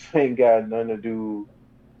code. This ain't got nothing to do,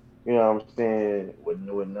 you know what I'm saying, with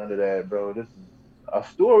none of that, bro. This is a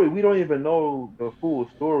story we don't even know the full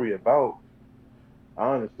story about,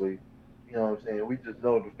 honestly. You know what I'm saying? We just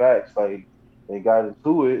know the facts. Like, They got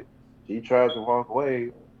into it. She tried to walk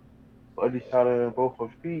away. Buddy shot her in both her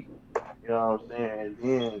feet. You know what I'm saying? And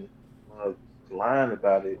then lying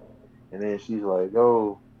about it. And then she's like,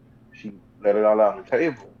 yo, she let it all out on the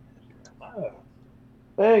table. She's like, wow.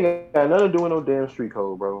 They ain't got nothing to do with no damn street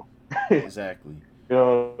code, bro. You Exactly.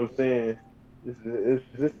 know what I'm saying?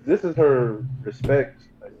 This is her respect,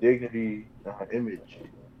 her dignity, and her image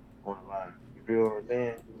on the line. You feel what I'm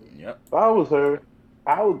saying? Yep. If I was her,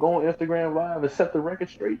 I would go on Instagram Live and set the record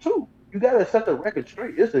straight too. You gotta set the record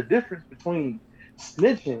straight. It's a difference between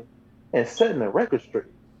snitching and setting the record straight.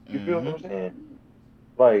 You feel what Mm-hmm. I'm saying?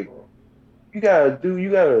 Like you gotta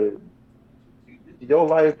your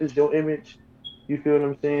life is your image. You feel what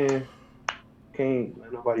I'm saying? Can't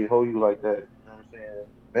let nobody hold you like that. You know what I'm saying?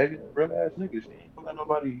 Megan, real ass nigga, she ain't gonna let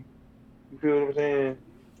nobody. You feel what I'm saying?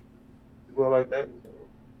 Well, like that.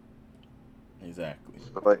 Exactly.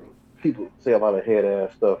 So, like people say a lot of head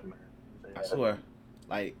ass stuff, man. I swear,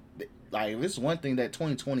 like, this is one thing that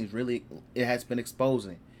 2020 really it has been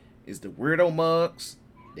exposing is the weirdo mugs,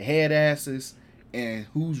 the head asses, and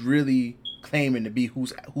who's really claiming to be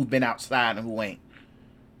who's been outside and who ain't.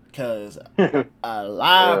 Cause a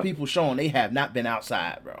lot of Yeah, people showing they have not been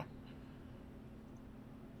outside, bro.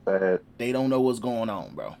 bad. They don't know what's going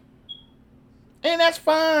on, bro. And that's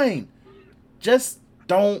fine. Just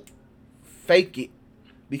don't fake it.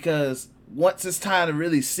 Because once it's time to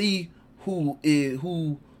really see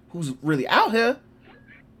who's really out here,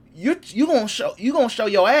 you gonna show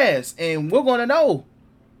your ass and we're gonna know.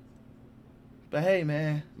 But hey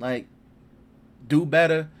man, like, do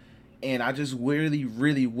better. And I just really,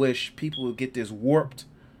 really wish people would get this warped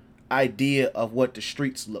idea of what the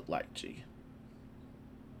streets look like, G.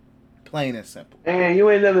 Plain and simple. Man, you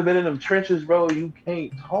ain't never been in them trenches, bro. You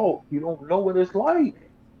can't talk. You don't know what it's like.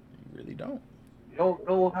 You really don't. You don't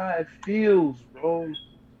know how it feels, bro,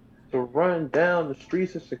 to run down the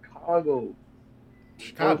streets of Chicago,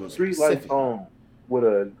 no Chicago's street lights specific. on, with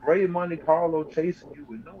a gray Monte Carlo chasing you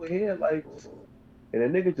with no headlights, and a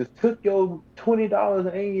nigga just took your $20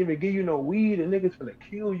 and ain't even give you no weed, and niggas finna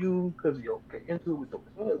kill you because you're getting into it with your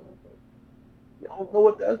cousin. You don't know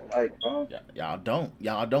what that's like, bro. Y'all don't.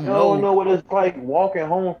 Y'all You don't don't know. know what it's like walking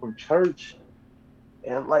home from church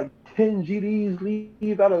and like 10 GDs leave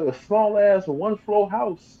out of a small ass one floor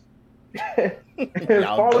house and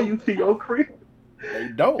Y'all follow don't. you to your crib. They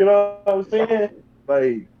You don't. know what I'm saying?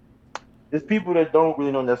 Like, there's people that don't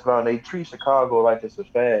really know that's about. They treat Chicago like it's a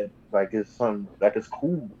fad, like it's something, like it's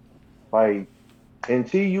cool. Like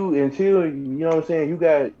until you know what I'm saying, you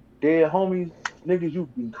got dead homies, niggas you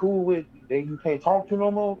be cool with, then you can't talk to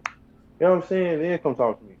no more. You know what I'm saying? Then come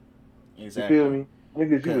talk to me. You feel Exactly. me?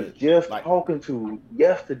 Niggas you was Cause just like talking to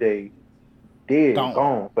yesterday, dead, gone,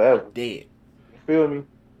 gone forever. dead. You feel me?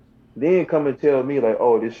 Then come and tell me like,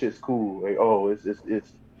 oh, this shit's cool. Like, oh, it's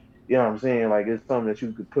you know what I'm saying? Like it's something that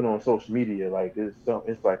you could put on social media. Like it's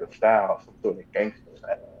like a style, some sort of gangster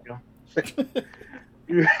style. You know?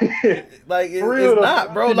 Like For real it's though,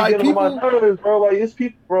 not, that bro. shit be Like getting on my people. nerves, bro. Like it's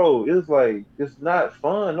people, bro. It's like it's not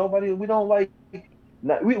fun. Nobody, we don't like,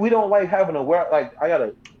 we don't like having a wear. Like I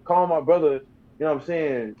gotta call my brother. You know what I'm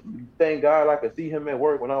saying? Thank God I could see him at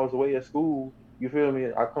work when I was away at school. You feel me?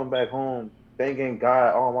 I come back home, thanking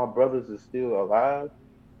God all my brothers is still alive.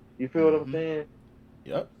 You feel what I'm Mm-hmm. saying?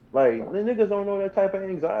 Yep. Like the niggas don't know that type of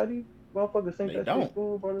anxiety. Motherfuckers think They that shit don't.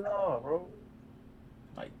 cool, but nah, bro.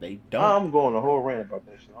 Like they don't. I'm going a whole rant about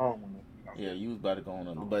that shit. I don't want to. Yeah, you was about to go on,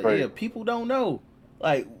 I'm but yeah, crazy. people don't know.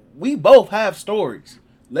 Like we both have stories.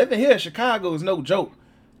 Living here in Chicago is no joke.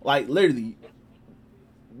 Like literally,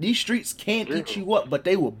 these streets can eat Real. you up, but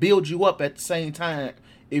they will build you up at the same time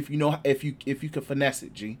if you know if you can finesse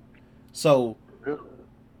it, G. So, Real.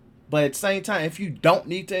 but at the same time, if you don't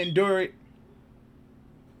need to endure it,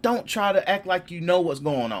 don't try to act like you know what's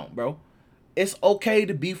going on, bro. It's okay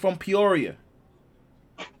to be from Peoria.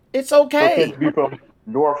 It's It's okay okay. to be from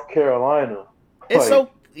North Carolina. It's Like,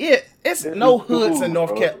 so yeah. It's this is no hoods in cool,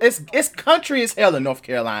 North bro. Carolina. It's country as hell in North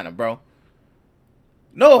Carolina, bro.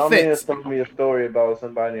 No My man offense. told me a story about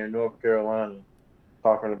somebody in North Carolina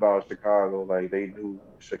talking about Chicago, like they knew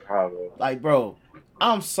Chicago. Like, bro,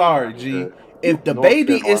 I'm sorry, Yeah. G. If the North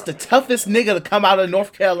baby is Carolina. the toughest nigga to come out of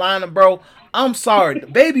North Carolina, bro, I'm sorry. The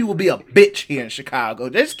baby will be a bitch here in Chicago.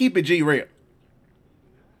 Just keep it G real.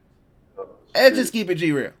 Let's just Shit. keep it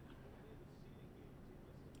G real.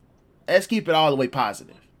 Let's keep it all the way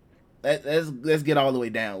positive. Let's get all the way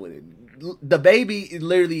down with it. The baby is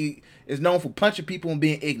literally is known for punching people and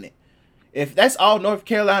being ignorant. If that's all North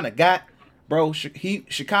Carolina got, bro,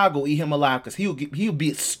 Chicago eat him alive because he'll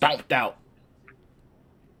be stomped out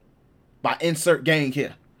by insert gang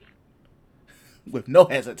here with no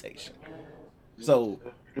hesitation. So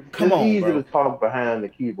come It's on, easy to bro. talk behind the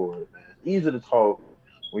keyboard, man. It's easy to talk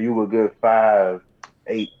when you were a good 5,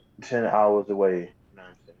 8, 10 hours away. You know what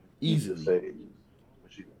I'm saying? Easy to Easily. say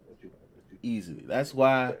what you Easily. That's want to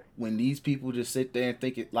why say. when these people just sit there and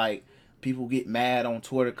think it like people get mad on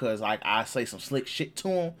Twitter because like I say some slick shit to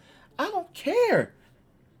them, I don't care.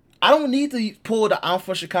 I don't need to pull the I'm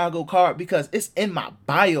from Chicago card because it's in my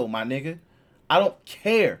bio, my nigga. I don't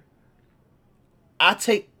care. I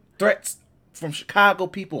take threats from Chicago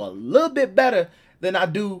people a little bit better than I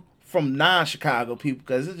do from non-Chicago people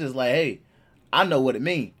because it's just like, hey, I know what it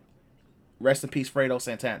means. Rest in peace, Fredo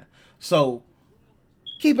Santana. So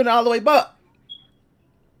keeping it all the way buck.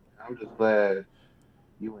 I'm just glad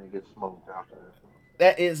you ain't get smoked after that.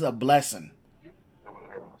 That is a blessing. That would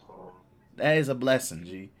hurt my soul. That is a blessing,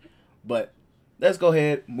 G. But let's go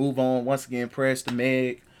ahead, move on. Once again, prayers to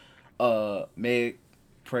Meg. Meg,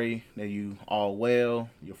 pray that you all well.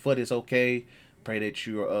 Your foot is okay. Pray that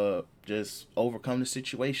you just overcome the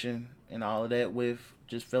situation and all of that with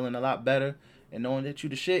just feeling a lot better and knowing that you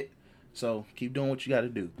the shit. So keep doing what you got to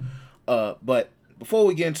do. But before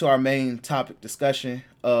we get into our main topic discussion,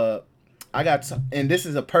 and this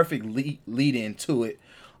is a perfect lead into it.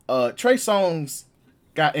 Trey Songz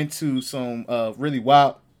got into some really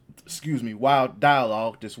wild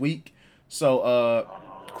dialogue this week. So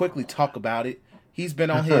quickly talk about it. He's been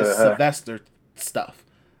on his Sylvester stuff,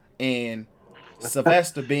 and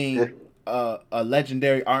Sylvester being a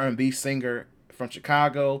legendary R&B singer from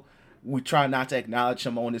Chicago, we try not to acknowledge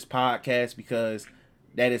him on this podcast because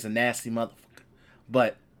that is a nasty motherfucker.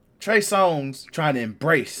 But Trey Songz trying to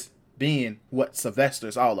embrace being what Sylvester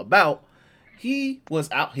is all about. He was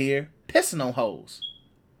out here pissing on hoes.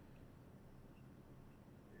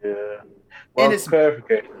 Yeah. And Well, it's, for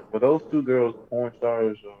clarification, were those two girls porn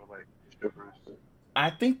stars or like strippers? I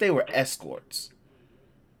think they were escorts.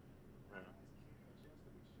 I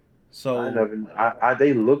So never.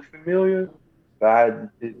 They look familiar, but I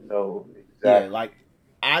didn't know yeah, exactly like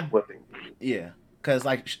I what they. yeah, because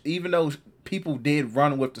like even though people did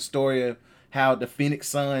run with the story of how the Phoenix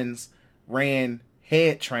Suns ran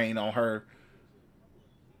head train on her,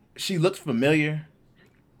 she looked familiar.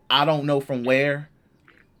 I don't know from where,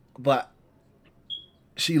 but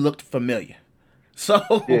she looked familiar. So,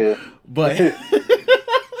 Yeah. but it's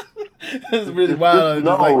really Just wild.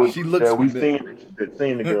 Just like know she looks that we've familiar.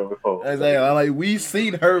 seen the girl before. I say, like we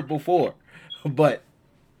seen her before, but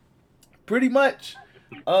pretty much,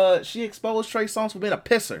 she exposed Trey Songz for being a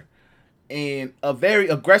pisser and a very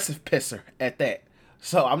aggressive pisser at that.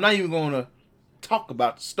 So I'm not even going to talk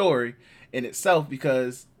about the story in itself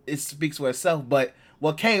because it speaks for itself. But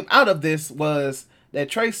what came out of this was that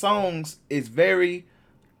Trey Songz is very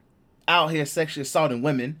out here sexually assaulting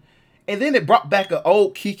women. And then it brought back an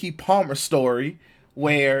old Keke Palmer story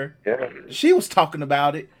where Yeah. she was talking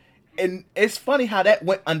about it. And it's funny how that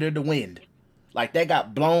went under the wind. Like that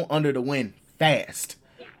got blown under the wind fast.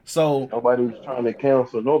 So Nobody was trying to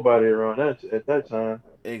cancel nobody around that at that time.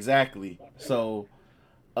 exactly. So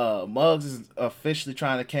Muggs is officially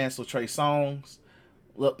trying to cancel Trey Songz.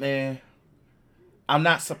 Look, man, I'm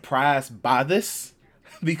not surprised by this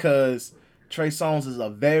because Trey Songz is a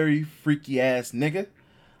very freaky ass nigga.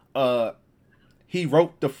 He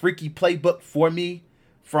wrote the freaky playbook for me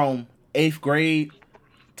from 8th grade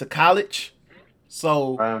to college.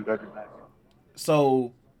 So I am Dirty Mac.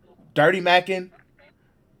 so Dirty Mackin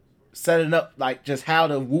setting up like just how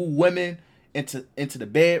to woo women into the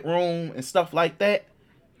bedroom and stuff like that.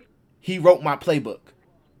 He wrote my playbook.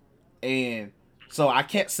 And so I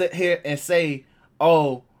can't sit here and say,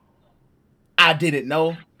 "Oh, I didn't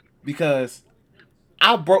know," because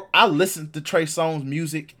I listened to Trey Songz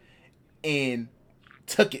music and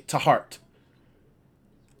took it to heart.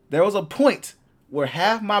 There was a point where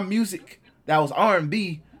half my music that was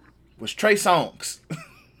R&B was Trey Songz.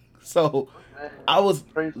 So I was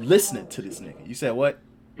Trace listening to this nigga. You said what?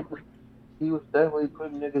 he was definitely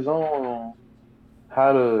putting niggas on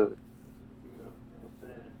how to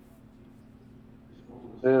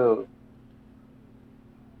tell.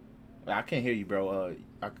 I can't hear you, bro.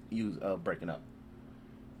 You breaking up.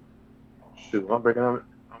 Shoot, I'm breaking up.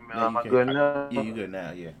 Yeah, Am you I can. good now? Yeah, you good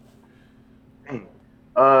now. Yeah. Dang.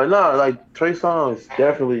 No, like Trey Songz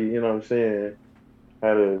definitely, you know what I'm saying,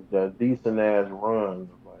 had a decent ass run of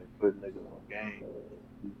like putting niggas on game.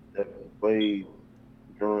 He definitely played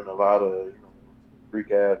during a lot of,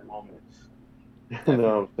 freak ass moments. You know what Definitely.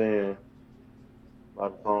 I'm saying? A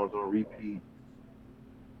lot of songs on repeat.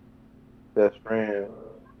 Best Friend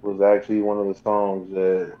was actually one of the songs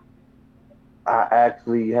that I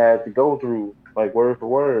actually had to go through, like word for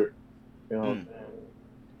word. You know what Mm. I'm saying?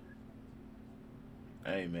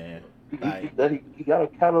 Hey man. Like, He got a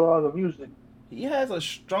catalog of music. he has a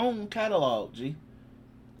strong catalog, G.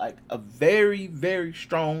 Like a very, very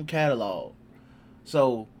strong catalog.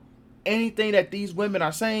 So anything that these women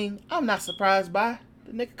are saying, I'm not surprised by.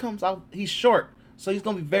 The nigga comes out, he's short, so he's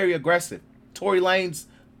gonna be very aggressive. Tory Lanez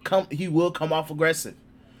he will come off aggressive.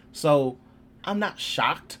 So I'm not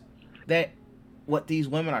shocked that what these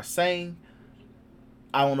women are saying.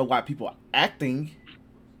 I don't know why people are acting.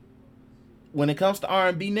 When it comes to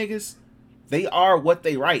R&B niggas, they are what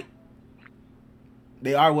they write.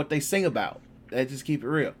 They are what they sing about. Let's just keep it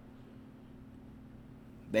real.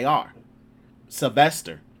 They are.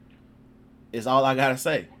 Sylvester is all I gotta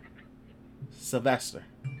say. Sylvester.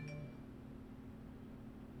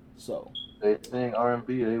 So. They sing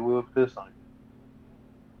R&B, they will piss on you.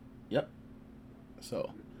 Yep. So.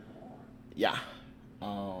 Yeah.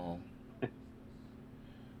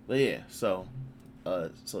 But yeah, so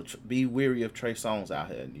be weary of Trey Songz out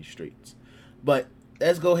here in these streets. But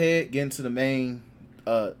let's go ahead, get into the main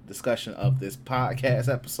discussion of this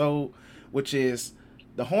podcast episode, which is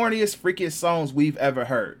the horniest, freakiest songs we've ever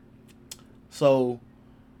heard. So,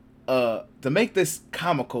 to make this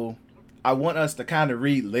comical, I want us to kind of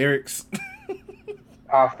read lyrics.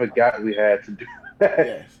 I forgot we had to do that.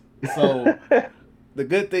 Yes. So, the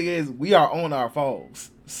good thing is we are on our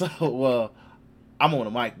phones. So, I'm on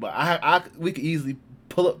the mic, but we could easily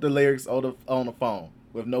pull up the lyrics on the phone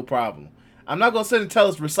with no problem. I'm not gonna sit and tell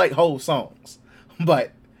us to recite whole songs,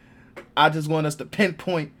 but I just want us to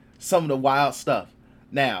pinpoint some of the wild stuff.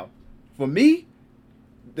 Now, for me,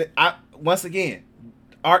 once again,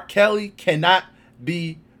 R. Kelly cannot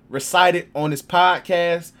be recited on this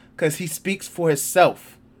podcast because he speaks for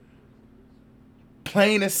himself.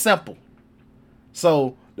 Plain and simple.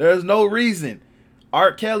 So there's no reason.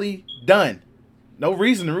 R. Kelly done. No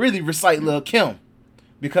reason to really recite Lil Kim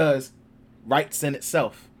because writes in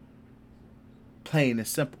itself. Plain and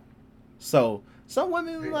simple. So some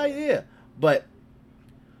women like, yeah, but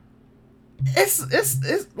it's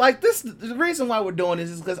like this. The reason why we're doing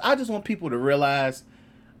this is because I just want people to realize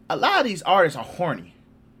a lot of these artists are horny.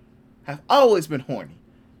 Have always been horny.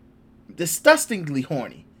 Disgustingly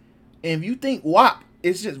horny. And if you think WAP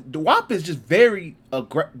is just very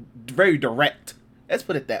very direct. Let's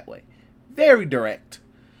put it that way. Very direct.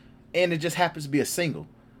 And it just happens to be a single.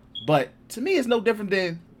 But to me, it's no different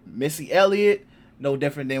than Missy Elliott. No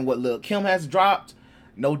different than what Lil Kim has dropped.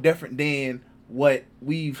 No different than what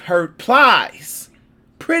we've heard Plies.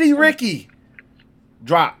 Pretty Ricky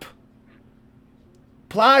drop.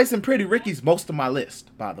 Plies and Pretty Ricky's most of my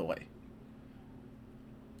list, by the way.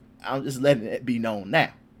 I'm just letting it be known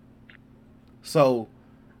now. So,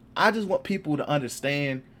 I just want people to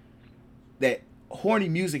understand that horny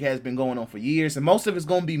music has been going on for years, and most of it's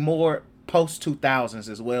going to be more post-2000s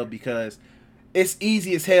as well, because it's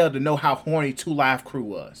easy as hell to know how horny 2 Live Crew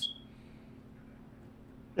was.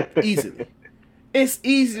 Easily. It's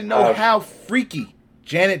easy to know how freaky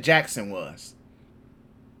Janet Jackson was.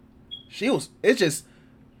 It's just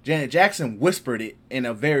Janet Jackson whispered it in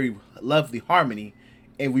a very lovely harmony,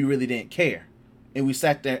 and we really didn't care. And we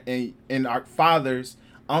sat there, and our fathers,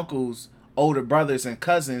 uncles, older brothers, and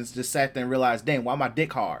cousins just sat there and realized, damn, why my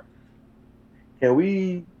dick hard? Can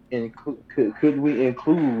we could we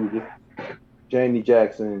include Janet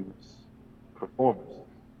Jackson's performance?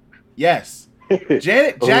 Yes.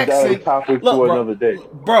 Janet Jackson. Topic for another day.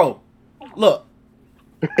 Bro, look.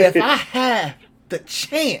 If I have the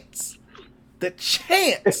chance.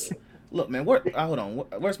 Look, man, hold on.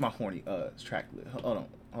 Where's my horny track list? Hold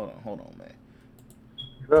on, man.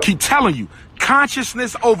 Keep telling you,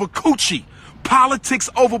 consciousness over coochie, politics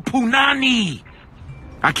over punani.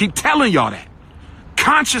 I keep telling y'all that.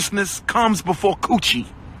 Consciousness comes before coochie.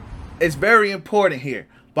 It's very important here,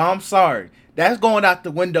 but I'm sorry. That's going out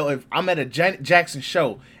the window if I'm at a Janet Jackson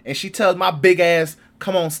show and she tells my big ass,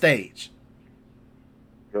 come on stage.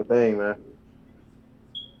 Your thing, man.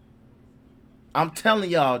 I'm telling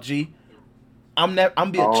y'all, G. I'm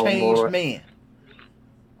be a changed man.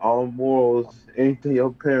 All morals, anything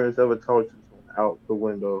your parents ever taught you, out the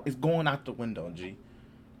window. It's going out the window, G.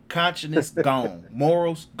 Consciousness gone.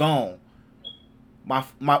 Morals gone.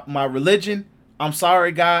 My religion, I'm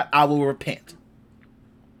sorry, God, I will repent.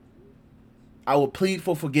 I will plead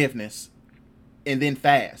for forgiveness and then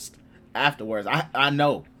fast afterwards. I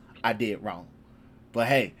know I did wrong. But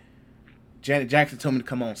hey, Janet Jackson told me to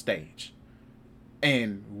come on stage.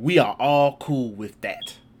 And we are all cool with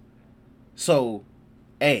that. So,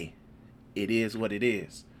 hey, it is what it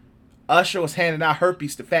is. Usher was handing out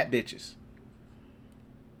herpes to fat bitches.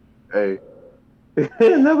 Hey,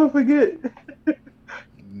 never forget.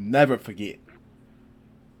 Never forget.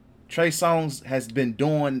 Trey Songz has been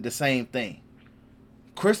doing the same thing.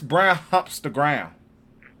 Chris Brown humps the ground.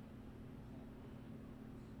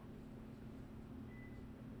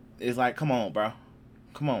 It's like, come on, bro.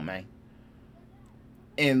 Come on, man.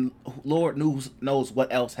 And Lord knows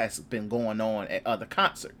what else has been going on at other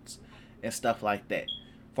concerts and stuff like that.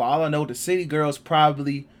 For all I know, the city girls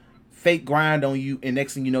probably fake grind on you, and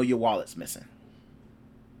next thing you know, your wallet's missing.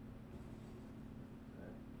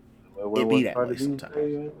 It be that way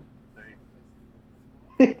sometimes.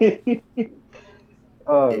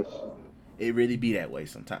 It really be that way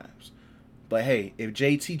sometimes. But hey, if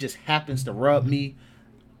JT just happens to rub me,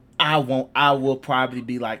 I will probably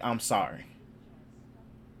be like, I'm sorry.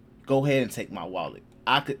 Go ahead and take my wallet.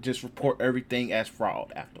 I could just report everything as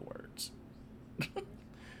fraud afterwards.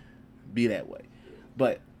 Be that way.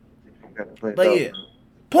 But yeah.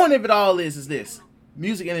 Point of it all is this.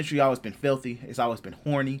 Music industry always been filthy. It's always been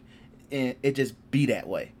horny. And it just be that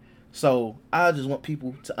way. So I just want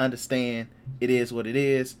people to understand it is what it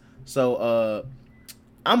is. So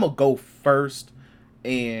I'm gonna go first.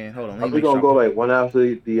 And hold on. Are we gonna go like one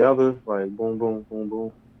after the other? Like boom, boom, boom,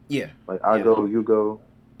 boom. Yeah. Like I go, you go.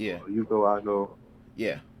 Yeah. You go, I go.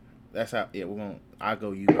 Yeah. That's how. Yeah, we're gonna. I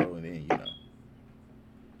go, you go, and then you know.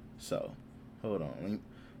 So, hold on.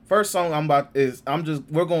 First song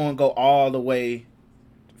we're gonna go all the way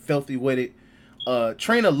filthy with it.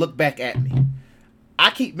 Trina, Look Back at Me. I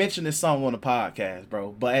keep mentioning this song on the podcast,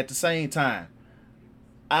 bro, but at the same time,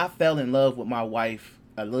 I fell in love with my wife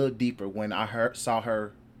a little deeper when I saw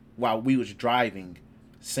her while we was driving,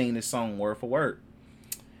 sing this song word for word.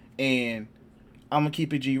 And I'm gonna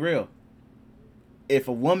keep it G real. If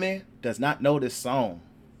a woman does not know this song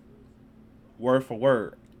word for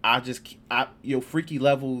word, your freaky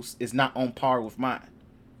levels is not on par with mine.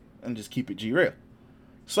 I'm just keep it G real.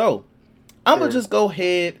 So I'm gonna just go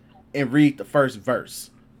ahead and read the first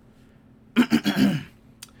verse.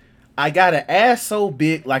 I got an ass so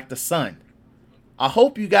big like the sun. I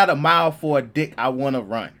hope you got a mile for a dick I wanna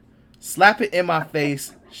run. Slap it in my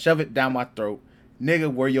face, shove it down my throat.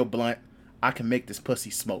 Nigga, where your blunt? I can make this pussy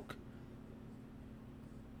smoke.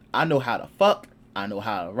 I know how to fuck. I know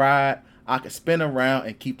how to ride. I can spin around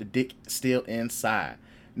and keep the dick still inside.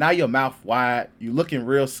 Now your mouth wide. You looking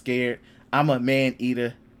real scared. I'm a man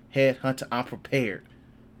eater. Headhunter, I'm prepared.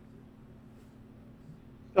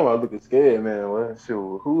 I'm not looking scared, man. What?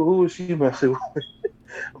 Shoot. Who is she messing with?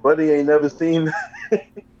 Buddy ain't never seen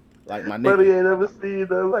like my nigga. Buddy ain't never seen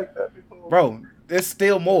nothing like that before. Bro, there's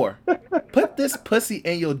still more. Put this pussy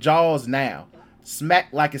in your jaws now.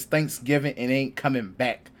 Smack like it's Thanksgiving and ain't coming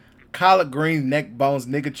back. Collard green neck bones,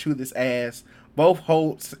 nigga, chew this ass. Both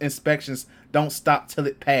holds inspections don't stop till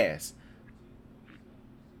it pass.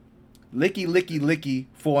 Licky, licky, licky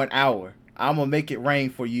for an hour. I'ma make it rain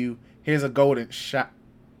for you. Here's a golden shot.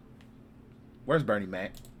 Where's Bernie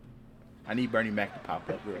Mac? I need Bernie Mac to pop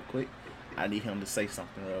up real quick. I need him to say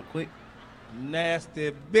something real quick.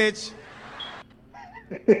 Nasty bitch.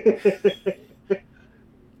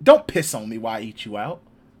 Don't piss on me while I eat you out.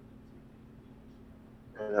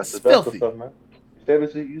 Man, that's It's the best filthy. stuff, man.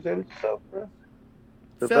 You said it yourself, bro.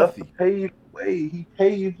 The Filthy. best paved way. He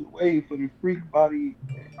paved the way for the freak body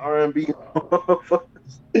R&B.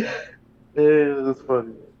 Yeah, that's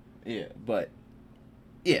funny. Yeah, but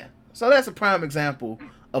yeah. So that's a prime example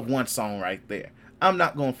of one song right there. I'm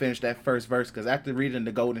not gonna finish that first verse because after reading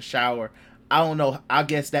The Golden Shower, I don't know. I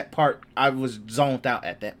guess that part I was zoned out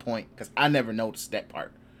at that point because I never noticed that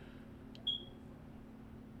part.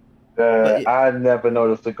 Yeah. I never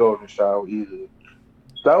noticed the Golden Shower either.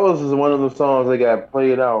 That was just one of the songs that got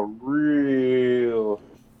played out real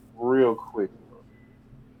quick.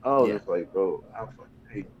 I was just like, bro, I fucking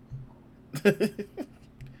hate.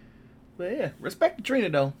 But yeah, respect to Trina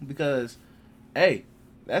though, because hey,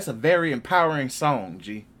 that's a very empowering song,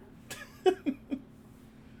 G.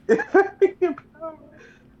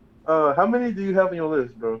 How many do you have on your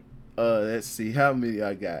list, bro? Let's see how many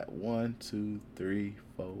I got. 1, 2, 3,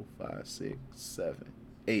 4, 5, 6, 7,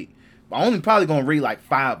 8. I'm only probably gonna read like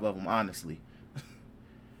 5 of them, honestly.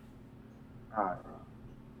 Alright.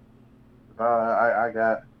 I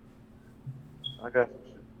got some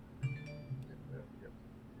shit.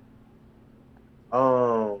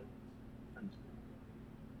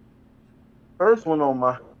 First one on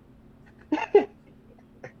my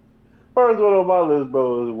list,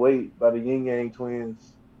 bro, is "Wait" by the Yin Yang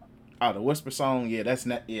Twins. Oh, the Whisper song, yeah, that's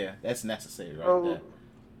necessary right there.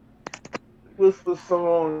 Whisper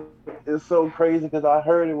song is so crazy because I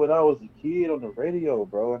heard it when I was a kid on the radio,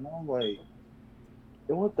 bro, and I'm like,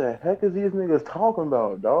 what the heck is these niggas talking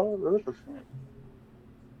about, dog? What the fuck?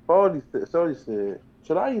 Shorty said,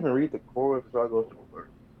 should I even read the chorus before I go to the verse?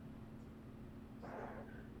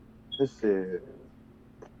 It said,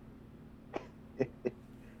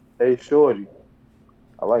 "Hey shorty,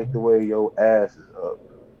 I like the way your ass is up.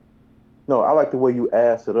 No, I like the way you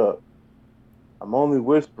ass it up. I'm only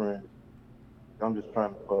whispering. I'm just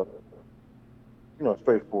trying to fuck.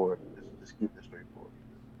 Straightforward. Just keep it straightforward.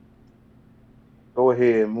 Go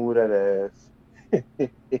ahead, move that ass.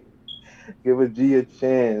 Give a G a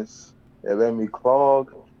chance and let me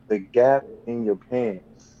clog the gap in your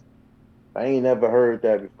pants. I ain't never heard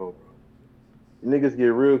that before, bro. Niggas get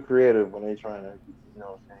real creative when they trying to,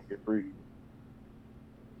 get freaky.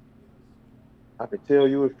 I can tell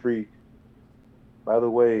you a freak by the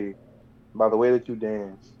way, that you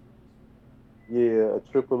dance. Yeah, a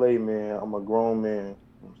triple A man. I'm a grown man. You know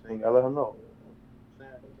what I'm saying? I let her know. You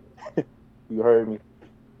know what I'm saying? You heard me.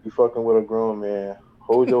 You fucking with a grown man.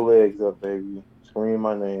 Hold your legs up, baby. Scream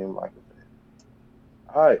my name like a fan.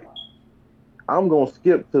 All right. I'm going to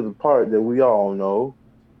skip to the part that we all know.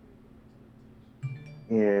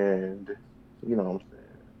 And, you know what I'm saying?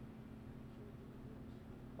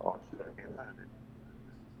 Oh, shit, I can't find it.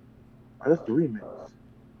 Oh, that's the remix.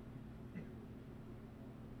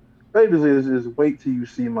 Baby is wait till you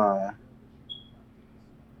see my,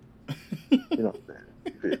 you know what I'm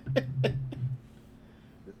saying?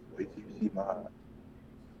 Just wait till you see my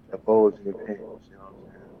bulge in your pants, you know what I'm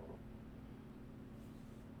saying?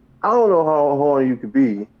 I don't know how horny you could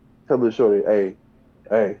be. Tell the shorty, hey,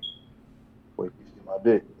 wait till you see my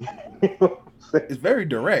dick. You know what I'm saying? It's very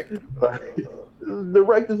direct. Like,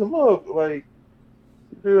 direct as a mug. Like,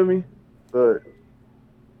 you feel me? But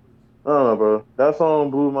I don't know, bro. That song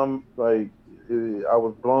blew my I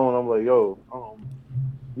was blown. I'm like, yo,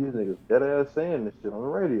 these niggas dead ass saying this shit on the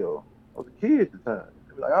radio. I was a kid at the time.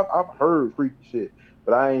 Like I've heard freaky shit,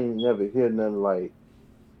 but I ain't never hear nothing like.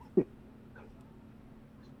 You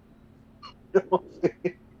know what I'm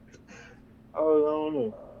saying? I don't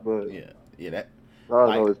know, but Yeah, that.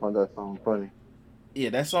 I always find that song funny. Yeah,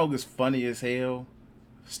 that song is funny as hell.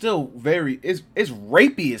 Still it's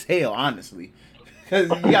rapey as hell, honestly. Because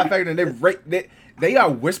you got to factor in they are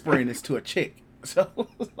whispering this to a chick. So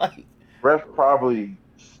like, Breath probably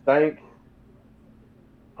stank.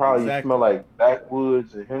 Probably exactly. smell like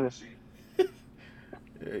backwoods and Hennessy.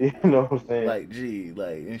 You know what I'm saying? Like, gee,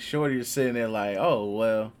 like, and Shorty is sitting there like, oh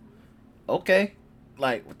well, okay,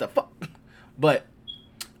 like what the fuck? But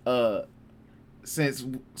since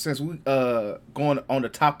we going on the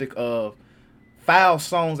topic of foul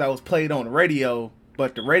songs that was played on the radio,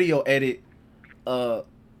 but the radio edit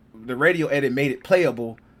made it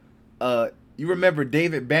playable. You remember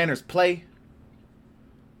David Banner's Play?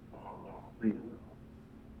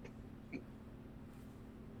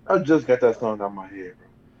 I just got that song out of my head,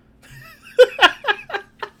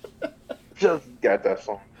 bro. Just got that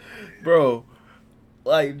song. Bro,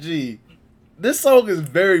 like, gee, this song is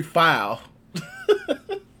very foul.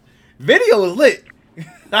 Video is lit.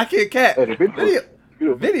 I can't cap. Hey,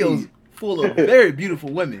 Video's full of very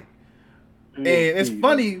beautiful women. And it's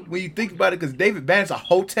funny when you think about it because David Banner's a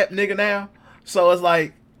Hotep nigga now. So it's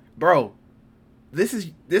like, bro, this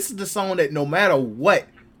is the song that no matter what,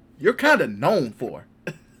 you're kind of known for.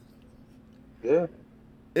 Yeah.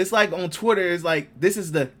 It's like on Twitter, it's like this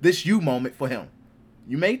is this you moment for him.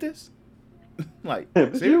 You made this? Like,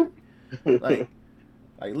 you? like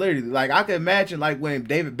literally, like I can imagine like when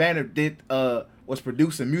David Banner was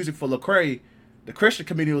producing music for Lecrae, the Christian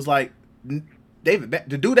community was like, the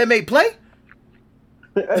dude that made Play?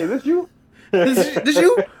 Hey, this you? this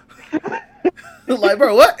you? Like,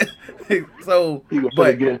 bro, what? So he gonna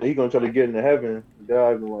try to get into heaven.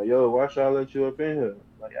 God be like, yo, why should I let you up in here?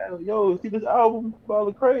 Like, yo, see this album by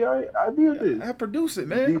Lecrae? I did this. I produced it,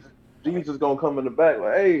 man. Jesus gonna come in the back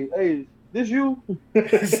like, hey, this you?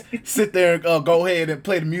 Sit there and go ahead and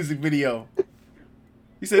play the music video.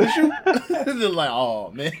 He said, this you? They're like,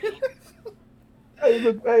 oh, man. Hey,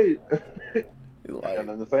 look, hey. Like, I got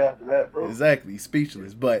nothing to say after that, bro. Exactly,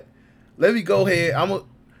 speechless. But let me go ahead.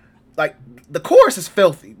 Like, the chorus is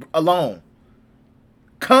filthy alone.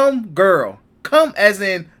 Come, girl. Come as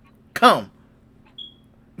in come.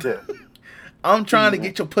 Yeah. I'm trying to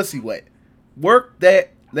get your pussy wet. Work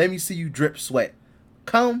that. Let me see you drip sweat.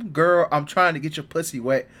 Come, girl. I'm trying to get your pussy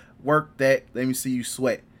wet. Work that. Let me see you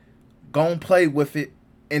sweat. Gon' play with it.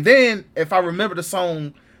 And then, if I remember the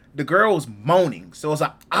song, the girl was moaning. So it's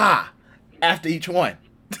like, after each one.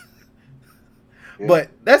 Yeah. But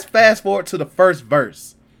let's fast forward to the first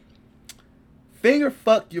verse. Finger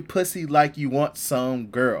fuck your pussy like you want some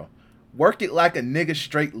girl. Work it like a nigga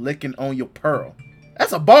straight licking on your pearl.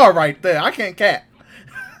 That's a bar right there. I can't cap.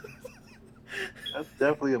 That's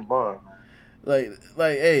definitely a bar, man.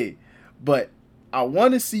 Like, hey, but I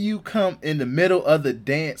want to see you come in the middle of the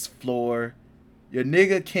dance floor. Your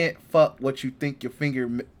nigga can't fuck what you think your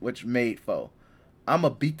finger what you made for. I'ma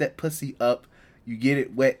beat that pussy up. You get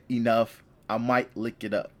it wet enough, I might lick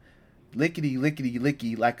it up. Lickety lickety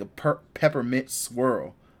licky like a peppermint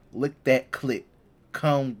swirl. Lick that clit.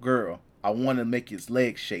 Come girl, I wanna make his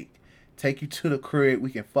legs shake. Take you to the crib,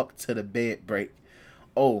 we can fuck till the bed break.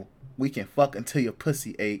 Oh, we can fuck until your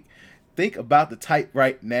pussy ache. Think about the type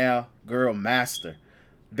right now, girl master.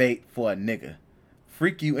 Bait for a nigga.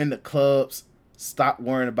 Freak you in the clubs. Stop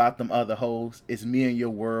worrying about them other hoes. It's me and your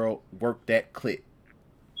world. Work that clit.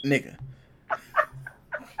 Nigga.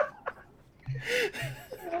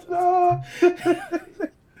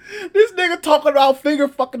 This nigga talking about finger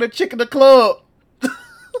fucking a chick in the club.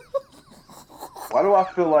 Why do I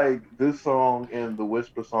feel like this song and the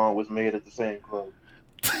Whisper song was made at the same club?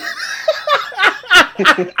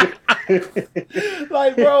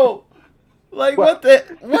 Like, bro. Like, what the...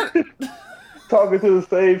 What? Talking to the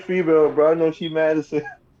same female, bro. I know she mad as hell.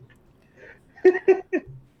 These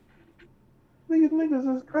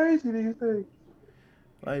niggas is crazy these days.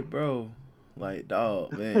 Like, bro. Like,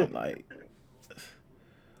 dog, man. Like,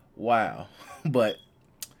 wow. But,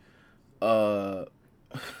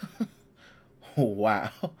 wow.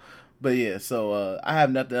 But yeah, so I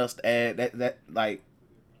have nothing else to add. That like,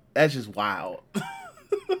 that's just wild.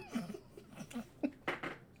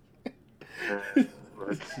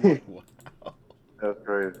 Wow. That's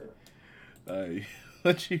crazy.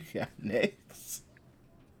 What you got next?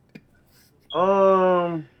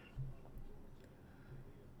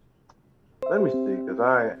 Let me see, cause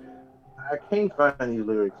I can't find any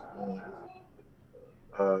lyrics on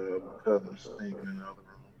because I'm singing in the other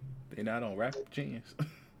room. They not on Rap Genius.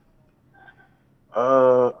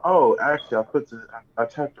 Oh, actually, I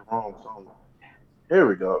tapped the wrong song. Here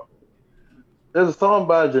we go. There's a song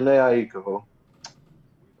by Jhene Aiko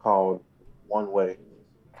called One Way,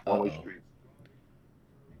 One Way Uh-oh. Street.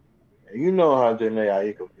 And you know how Jhene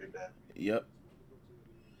Aiko did that. Yep.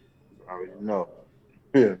 I already know.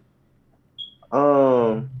 Yeah.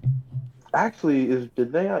 Um, Actually, it's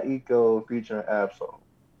Jhene Aiko featuring Absol.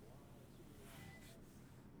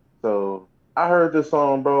 So I heard this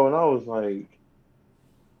song, bro, and I was like,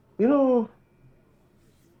 you know,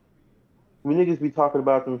 we niggas be talking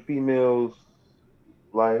about them females,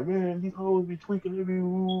 like, man, these hoes be tweaking, they be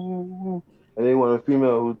woo, and they want a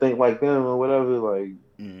female who think like them or whatever. Like,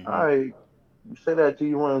 Mm-hmm. all right, you say that to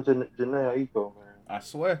you want Jhene Aiko, man. I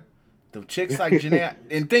swear. The chicks like Jhene,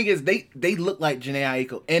 and thing is, they look like Jhene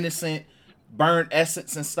Aiko, innocent, burn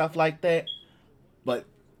essence and stuff like that, but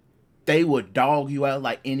they would dog you out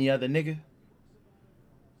like any other nigga.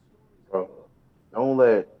 Bro, don't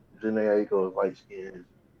let Jhene Aiko's light skin.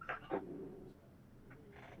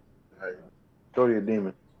 Like, show you a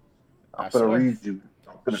demon. I'm I gonna swear. read you.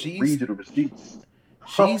 I'm gonna She's read you the receipts.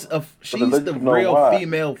 she's But to let the you know real why.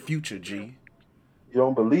 female future G. You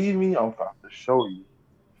don't believe me? I'm about to show you.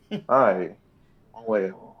 Alright. One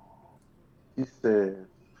way. He says,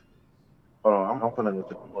 hold on, I'm gonna go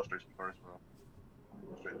to the illustration first, bro.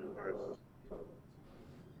 Illustration first.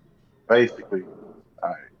 Basically,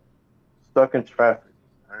 alright. Stuck in traffic,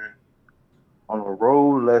 right? On a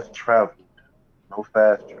road less traveled, no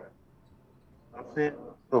fast track. You know what I'm saying?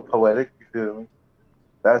 A little poetic, you feel me?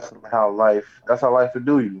 That's how life would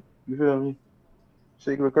do you. You feel me?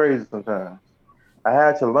 Shit get crazy sometimes. I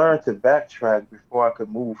had to learn to backtrack before I could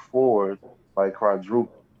move forward like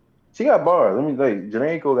quadruple. She got bars. Let me tell you,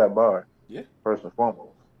 Jhene got bars, Yeah. first and foremost.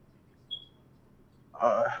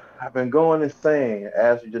 I've been going insane,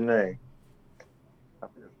 ask Jhene.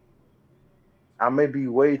 I may be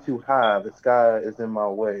way too high. The sky is in my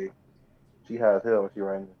way. She has hell, she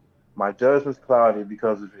right now. My judgment's clouded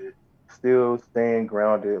because of it. Still staying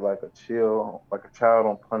grounded like a child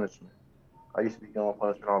on punishment. I used to be on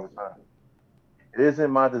punishment all the time. It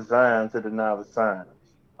isn't my design to deny the signs.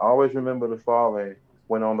 I always remember the falling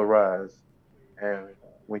when on the rise. And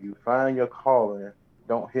when you find your calling,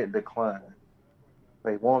 don't hit decline.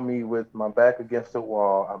 They want me with my back against the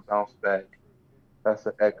wall, I bounce back. That's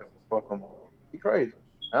the echo. Fuck them all. He crazy.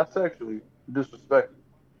 Not sexually, disrespectful.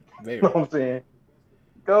 You know Very. what I'm saying?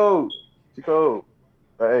 Go. She cold.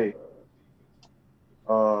 But hey,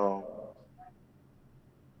 um,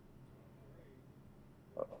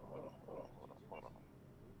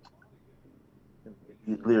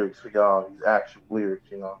 these lyrics for y'all, these actual lyrics,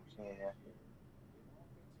 you know what I'm saying?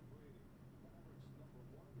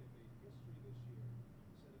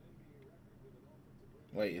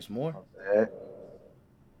 Wait, it's more? Eh.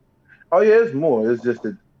 Oh yeah, it's more. It's just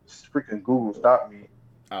that freaking Google stopped me.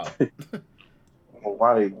 Oh. I don't know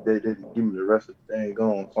why they didn't give me the rest of the dang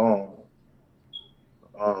on song.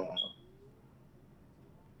 Um,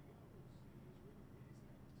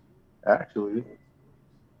 actually,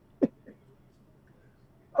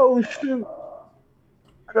 oh shoot,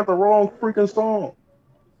 I got the wrong freaking song.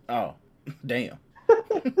 Oh, damn.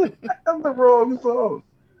 I got the wrong song.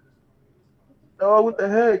 Oh, what the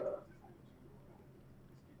heck?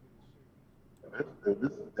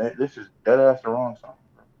 This is dead ass the wrong song.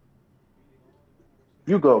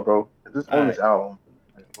 You go, bro. This All on this right. album.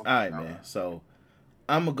 All right, man. So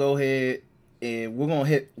I'm gonna go ahead and we're gonna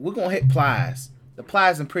hit Plies. The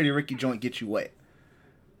Plies and Pretty Ricky joint get you wet.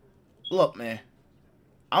 Look, man.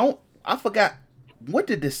 I forgot, what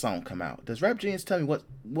did this song come out? Does Rap Genius tell me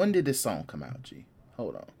when did this song come out, G?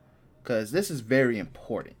 Hold on. Cause this is very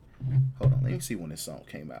important. Hold on, let me see when this song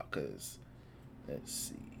came out, cause let's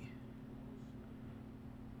see.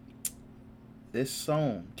 This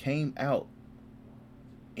song came out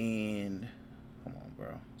in, come on,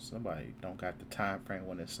 bro. Somebody don't got the time frame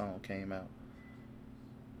when this song came out.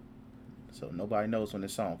 So nobody knows when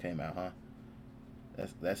this song came out, huh?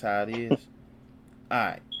 That's how it is.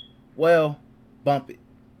 Alright. Well, bump it.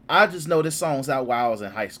 I just know this song's out while I was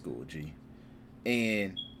in high school, G.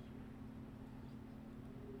 And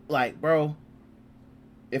like, bro,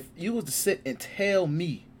 if you was to sit and tell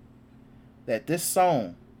me that this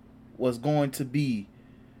song was going to be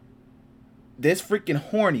this freaking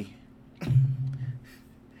horny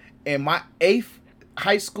and my eighth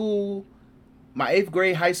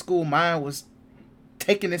grade high school mind was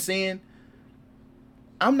taking this in,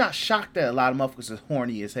 I'm not shocked that a lot of motherfuckers is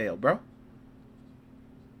horny as hell, bro.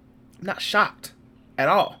 I'm not shocked at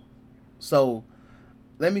all. So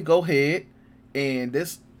let me go ahead and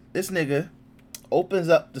this nigga opens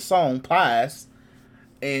up the song Plies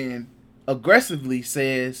and aggressively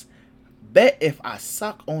says, "Bet if I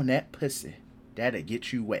suck on that pussy, that'll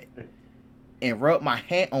get you wet. And rub my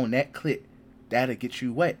hand on that clit, that'll get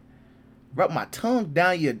you wet. Rub my tongue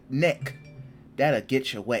down your neck, that'll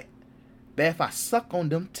get you wet. Bet if I suck on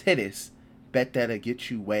them titties, bet that'll get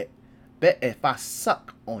you wet. Bet if I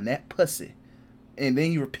suck on that pussy." And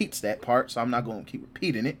then he repeats that part, so I'm not going to keep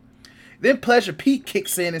repeating it. Then Pleasure Pete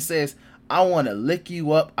kicks in and says, "I want to lick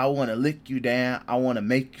you up. I want to lick you down. I want to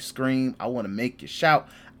make you scream. I want to make you shout.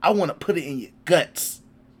 I want to put it in your guts.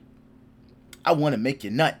 I want to make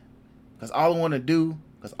you nut. Because all I want to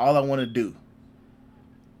do.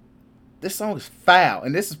 This song is foul.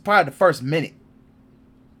 And this is probably the first minute.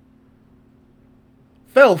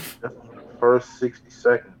 Filth. That's the first 60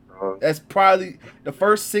 seconds, bro. That's probably the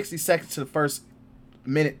first 60 seconds to the first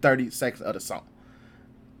minute 30 seconds of the song.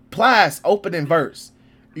 Plies opening verse.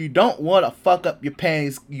 "You don't want to fuck up your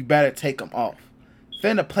panties, you better take them off.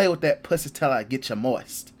 Finna play with that pussy till I get you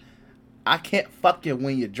moist. I can't fuck you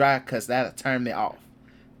when you're dry cause that'll turn me off.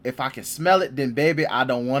 If I can smell it, then baby, I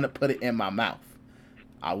don't want to put it in my mouth.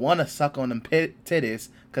 I want to suck on them titties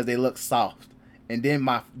cause they look soft. And then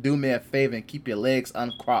do me a favor and keep your legs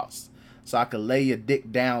uncrossed so I can lay your dick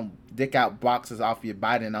out boxes off your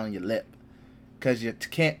biting on your lip. Cause you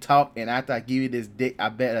can't talk, and after I give you this dick, I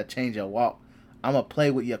better change your walk. I'ma play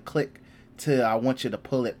with your click till I want you to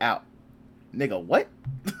pull it out." Nigga, what?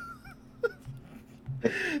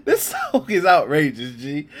 This song is outrageous,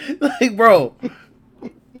 G. Like, bro.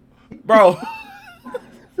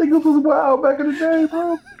 Niggas was wild back in the day,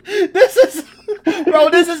 bro. This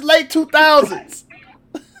is late 2000s.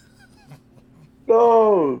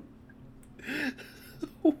 No.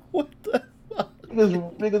 What the fuck?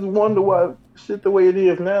 Niggas wonder why shit the way it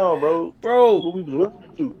is now, bro. Bro. What we was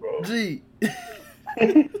listening to, bro. G.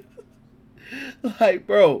 Like,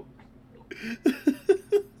 bro.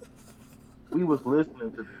 We was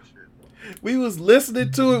listening to this shit. We was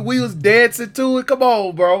listening to it. We was dancing to it. Come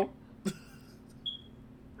on, bro.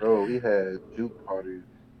 Bro, we had juke parties.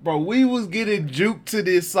 Bro, we was getting juked to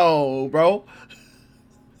this song, bro.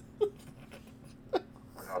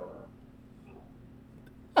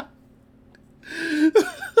 What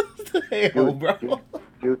the hell, bro?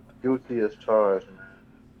 Guilty as charged, man.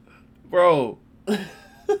 Bro.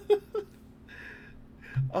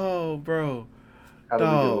 Oh, bro. How did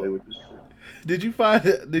we get away with this shit? Did you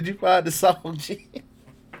find the song, G?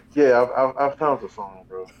 Yeah, I found the song,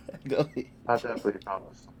 bro. Go ahead. I definitely found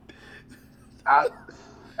the song.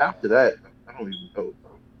 After that, I don't even know,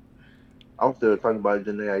 bro. I'm still talking about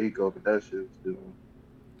Jhene Aiko, but that shit was still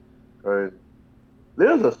crazy.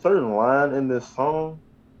 There's a certain line in this song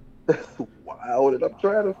that's wild, and I'm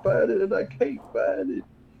trying to find it, and I can't find it.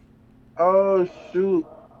 Oh, shoot.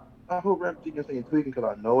 I hope Rap Genius ain't tweaking,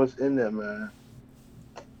 because I know it's in there, man.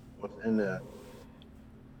 What's in there?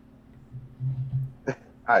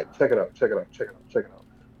 Alright, check it out.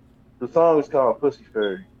 The song is called Pussy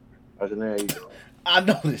Fairy by Jhene Aiko. I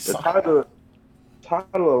know this The song.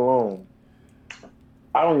 title alone,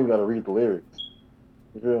 I don't even gotta read the lyrics.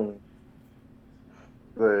 You feel me?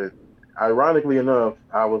 But ironically enough,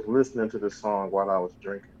 I was listening to this song while I was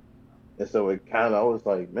drinking. And so it kind of, I was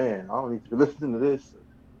like, man, I don't need to be listening to this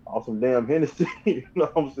on some damn Hennessy. You know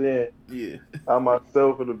what I'm saying? Yeah. I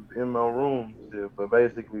myself in my room. Shit. But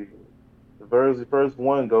basically, the first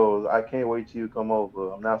one goes, I can't wait till you come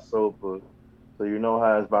over. I'm not sober, so you know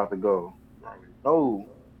how it's about to go. No,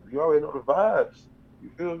 you already know the vibes. You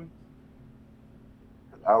feel me?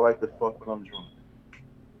 I like to fuck when I'm drunk.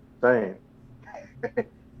 Same.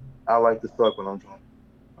 I like to suck when I'm drunk.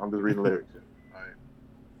 I'm just reading lyrics here. All right.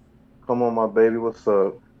 Come on, my baby, what's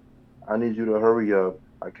up? I need you to hurry up.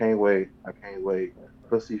 I can't wait. I can't wait.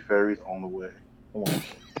 Pussy fairy's on the way. Come on.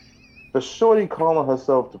 The shorty calling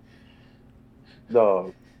herself the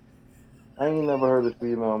dog. I ain't never heard a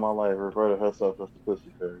female in my life refer to herself as the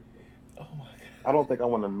pussy fairy. Oh my I don't think I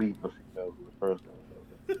want to meet a female who refers to herself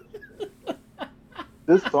as the pussy fairy.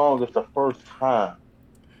 This song is the first time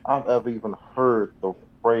I've ever even heard the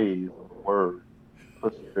phrase or the word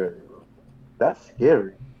pussy fairy. That's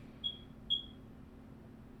scary.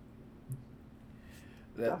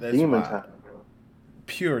 That's That's demon wild. time, bro.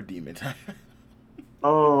 Pure demon time.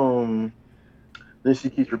 Um, then she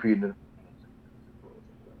keeps repeating it.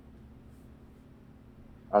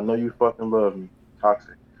 I know you fucking love me.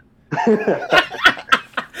 Toxic.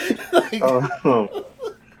 Like, um,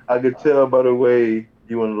 I could tell by the way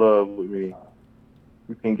you in love with me.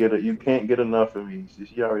 You can get it. You can't get enough of me.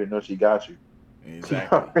 She already knows she got you. She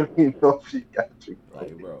exactly. already knows she got you, bro.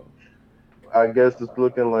 Like, bro. I guess it's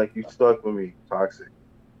looking like you stuck with me. Toxic.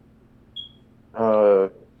 Uh,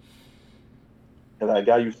 and I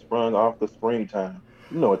got you sprung off the springtime.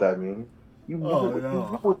 You know what that means. Oh You no.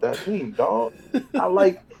 know what that means, dog. I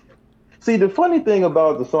like. See, the funny thing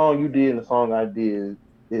about the song you did and the song I did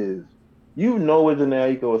is, you know what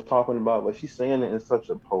Jhene Aiko is talking about, but she's saying it in such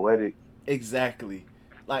a poetic Exactly.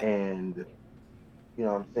 Like, and, you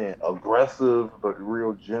know what I'm saying, aggressive but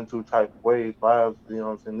real gentle type way, vibes. You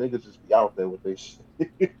know what I'm saying? Niggas just be out there with their shit.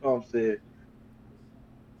 You know what I'm saying?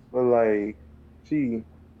 But like, she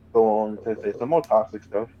go on to say some more toxic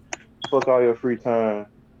stuff. Fuck all your free time.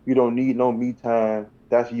 You don't need no me time.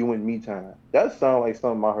 That's you and me time. That sounds like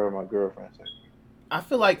something I heard my girlfriend say. I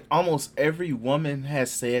feel like almost every woman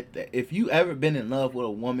has said that. If you ever been in love with a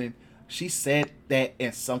woman, she said that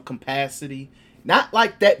in some capacity. Not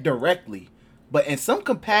like that directly, but in some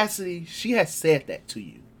capacity, she has said that to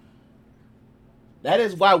you. That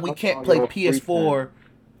is why we Fuck can't all play your free time. PS4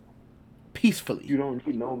 peacefully. You don't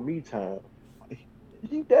need no me time.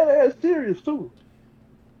 She dead ass serious too.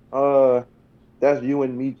 Uh, that's you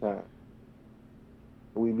and me time.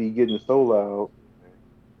 We be getting so loud.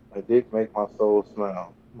 My dick make my soul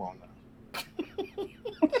smile. Come on now.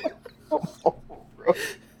 Come on, bro.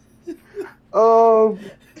 Um,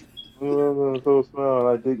 so smile.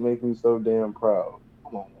 My dick make me so damn proud.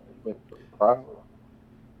 Come on, man. You make me so proud.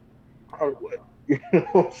 Proud of what? You know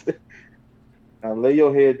what I'm saying? Now lay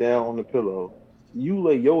your head down on the pillow. You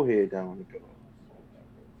lay your head down on the pillow.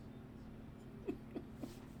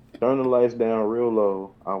 Turn the lights down real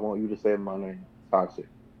low. I want you to say my name. Toxic.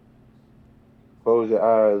 Close your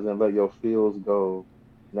eyes and let your feels go.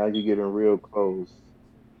 Now you're getting real close.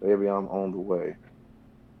 Baby, I'm on the way.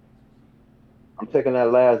 I'm taking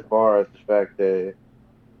that last bar as the fact that,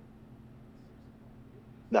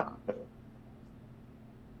 nah.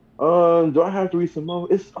 Do I have to read some more?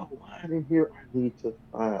 It's a line in here I need to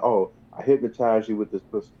find. Oh, I hypnotize you with this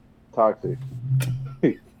pussy. Toxic.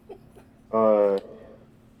 uh,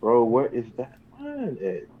 bro, where is that line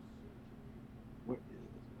at? Where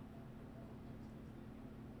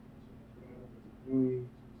is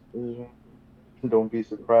it? Don't be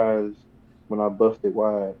surprised when I bust it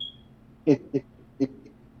wide.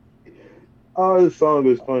 Oh, this song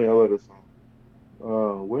is funny. I love this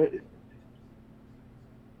song. Where is,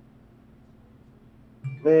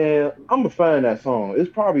 man? I'm gonna find that song.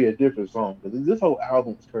 It's probably a different song because this whole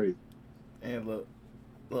album is crazy. And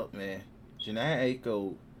look, man. Jhene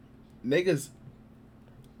Aiko, niggas,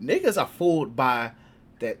 niggas are fooled by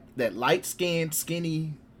that light skinned,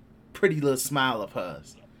 skinny, pretty little smile of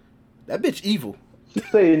hers. That bitch evil. She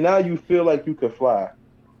say now you feel like you could fly.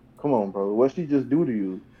 Come on, bro. What she just do to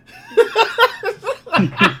you?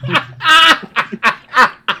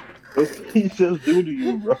 What she just do to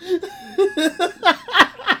you, bro?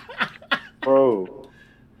 Bro,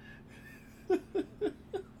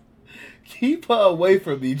 Keep her away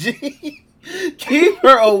from me, G. Keep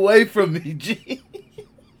her away from me, G.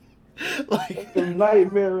 Like, Some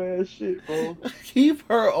nightmare ass shit, bro. keep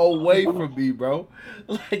her away from me, bro.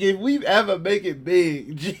 Like, if we ever make it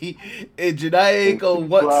big, G, and Jhene And Aiko she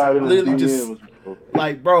once slide in the literally just, DMs, bro.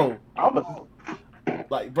 like, bro, I'm a,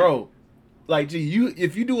 like, bro, like, G,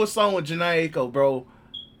 if you do a song with Jhene Aiko, bro,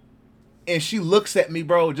 and she looks at me,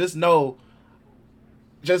 bro, just know,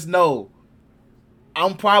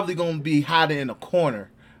 I'm probably gonna be hiding in a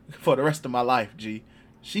corner for the rest of my life, G.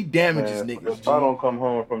 She damages man, niggas, if I G. don't come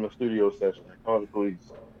home from the studio session, call the police.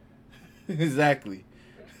 Exactly.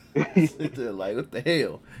 Sit there like, what the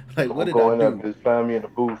hell? Like, I'm what gonna did I go in there, do? bitch, find me in the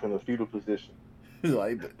booth in a fetal position.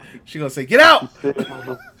 Like, she gonna say, get She out! said,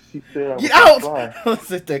 she said I Get was gonna out! fly.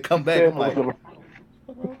 Sit there, come She back. said I'm I was like, gonna.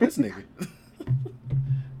 what's wrong with this nigga?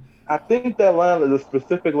 I think that line is the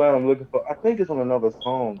specific line I'm looking for. I think it's on another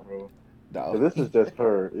song, bro. No. But this is just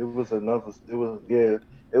her. It was another. It was yeah.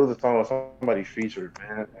 It was a song with somebody featured,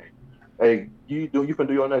 man. Hey, you can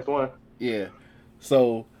do your next one. Yeah.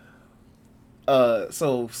 So,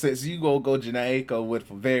 so since you go Jhene Aiko with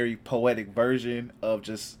a very poetic version of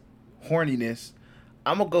just horniness,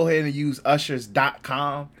 I'm gonna go ahead and use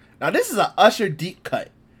Ushers.com. Now this is a Usher deep cut,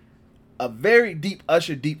 a very deep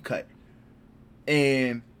Usher deep cut,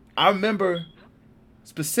 and I remember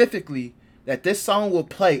specifically that this song will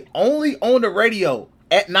play only on the radio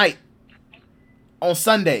at night on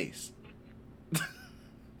Sundays.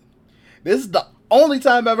 This is the only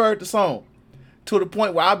time I've ever heard the song. To the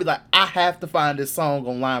point where I'll be like, I have to find this song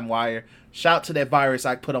on LimeWire. Shout to that virus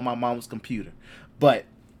I put on my mom's computer. But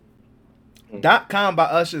 .com by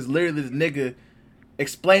Usher is literally this nigga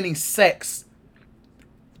explaining sex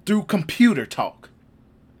through computer talk.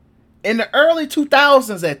 In the early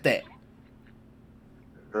 2000s at that.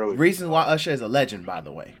 Early. Reason why Usher is a legend, by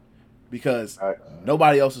the way. Because All right.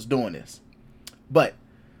 nobody else is doing this. But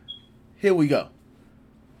here we go.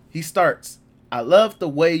 He starts, I love the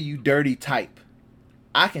way you dirty type.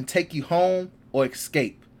 I can take you home or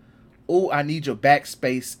escape. Ooh, I need your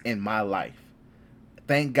backspace in my life.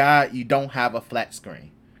 Thank God you don't have a flat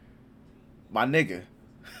screen. My nigga.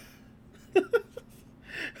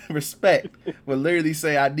 Respect. Will literally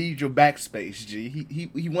say, I need your backspace, G.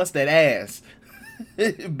 He wants that ass.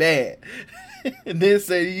 Bad. And then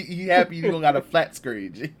say he happy you don't got a flat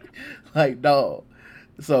screen, G. Like, dog.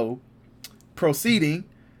 So, proceeding.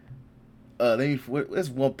 There's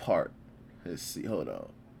one part. Let's see. Hold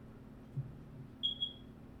on.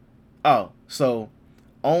 Oh, so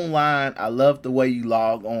online, I love the way you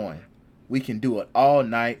log on. We can do it all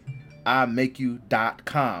night. I make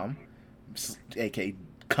you.com, aka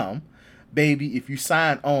come. Baby, if you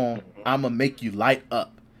sign on, I'ma make you light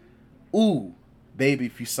up. Ooh, baby,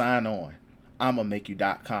 if you sign on, I'ma make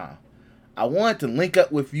you.com. I wanted to link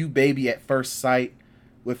up with you, baby, at first sight.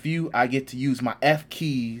 With you, I get to use my F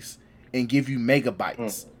keys and give you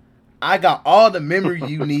megabytes. I got all the memory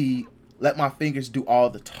you need. Let my fingers do all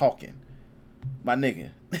the talking. My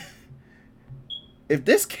nigga. If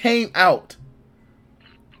this came out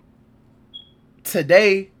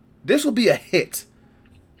today, this would be a hit.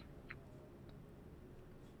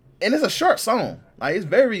 And it's a short song. Like, it's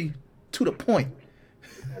very to the point.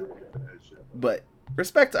 But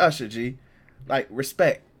respect to Usher, G. Like,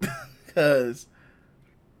 respect. Because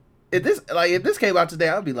if this came out today,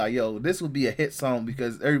 I'd be like, yo, this would be a hit song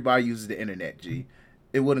because everybody uses the internet, G.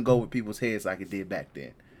 It wouldn't go with people's heads like it did back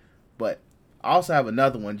then. But I also have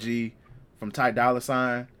another one, G, from Ty Dolla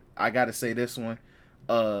 $ign. I gotta say this one.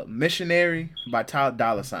 Missionary by Ty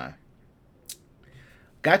Dolla $ign.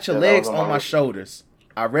 Got your legs on my shoulders.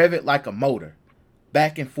 I rev it like a motor.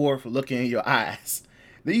 Back and forth looking in your eyes.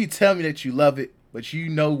 Then you tell me that you love it, but you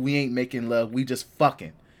know we ain't making love, we just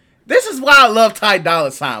fucking. This is why I love Ty Dolla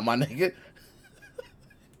 $ign, my nigga.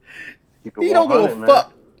 He don't give a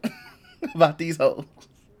fuck about these hoes.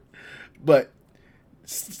 But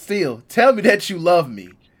still, tell me that you love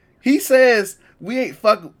me. He says we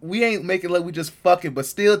ain't making love, we just fucking, but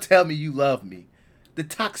still tell me you love me. The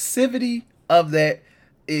toxicity of that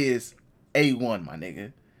is A1, my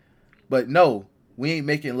nigga. But no, we ain't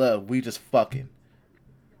making love, we just fucking.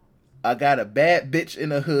 I got a bad bitch in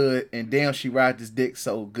the hood, and damn, she ride this dick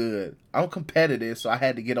so good. I'm competitive, so I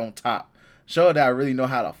had to get on top. Show her that I really know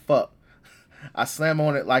how to fuck. I slam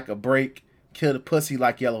on it like a brake, kill the pussy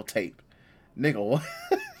like yellow tape. Nigga, what?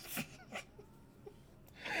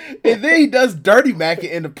 And then he does dirty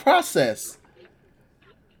macking in the process.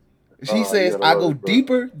 She says, I go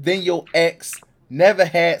deeper than your ex. Never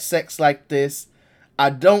had sex like this. I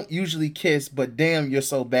don't usually kiss, but damn, you're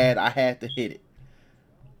so bad, I had to hit it.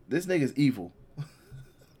 This nigga's evil.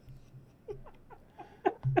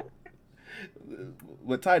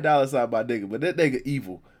 But Ty Dolla $ign my nigga, but that nigga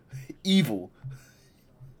evil. Evil.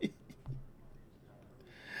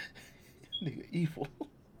 Nigga evil.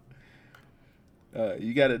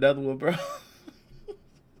 You got another one, bro?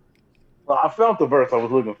 Well, I found the verse I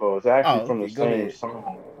was looking for. It's actually Oh, from the okay. Go same ahead.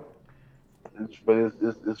 song, but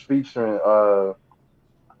it's featuring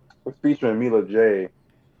it's featuring Mila J.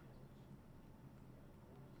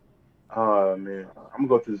 Oh man, I'm gonna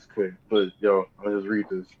go through this quick, but yo, I'm gonna just read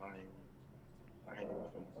this.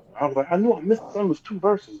 I was like, I knew I missed some. It was two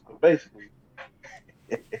verses, but basically,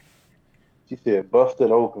 she said,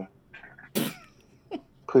 "Busted open,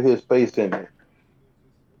 put his face in it,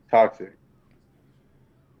 toxic.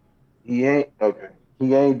 He ain't okay.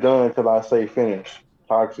 He ain't done till I say finish,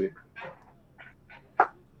 toxic.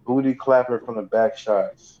 Booty clapping from the back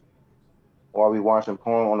shots while we watching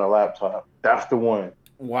porn on the laptop. That's the one.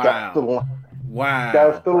 That's the Wow. one.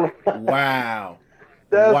 That's Wow. the line. Wow.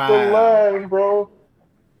 That's the Wow. line, bro.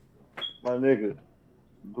 My nigga.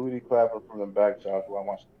 Booty clapping from the back shots while I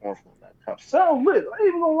watching porn from the laptop. Sound lit. I ain't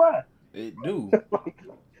even gonna lie. It do. Like,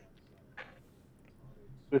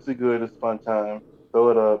 it's a good. It's fun time. Throw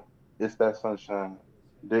it up. It's that sunshine.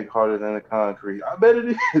 Dick harder than the concrete. I bet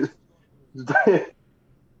it is.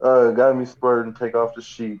 Got me spurting. Take off the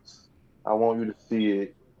sheets. I want you to see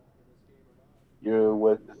it. You're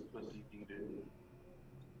what this pussy needed.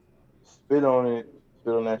 Spit on it.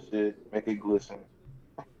 Spit on that shit. Make it glisten.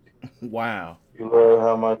 Wow. You love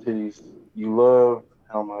how my titties. You love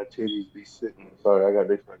how my titties be sitting. Sorry, I got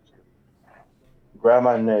dyslexia. Grab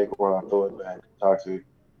my neck while I throw it back. Toxic.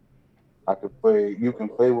 I can play. You can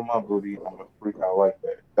play with my booty. I'm a freak. I like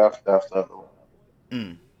that. That's the other one.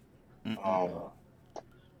 Mm. Mm. Um,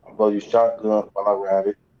 I blow you shotgun while I ride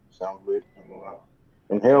it. Sounds good.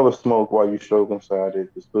 Inhale the smoke while you stroke inside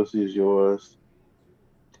it. This pussy is yours.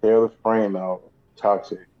 Tear the frame out.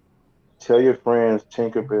 Toxic. Tell your friends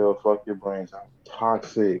Tinkerbell fuck your brains out.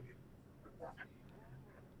 Toxic.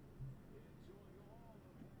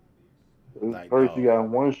 Like First, you dog. got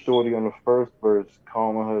one shorty on the first verse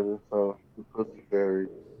calling herself the Pussy Fairy.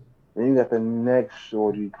 Then you got the next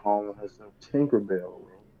shorty calling herself Tinkerbell, bro.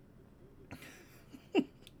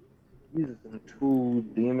 These are some true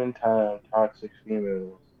demon time toxic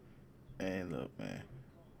females. And look, man.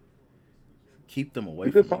 Keep them It's away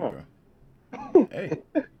a good from me, song. bro. Hey.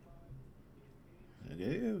 It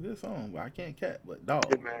is a good song, but I can't cat. But Yeah,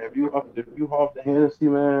 dog. man. If you off the Hennessy,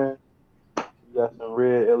 man, you got some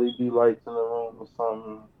red LED lights in the room or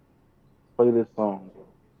something. Play this song,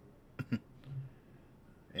 bro.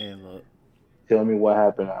 And look. Tell me what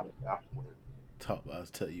happened afterwards. Talk about. I'll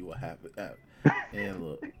tell you what happened. And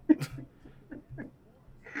look.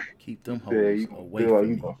 Keep You them said you hoes gonna away feel like from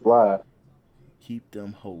you me. gonna fly. Keep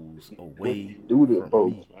them hoes What away you do to from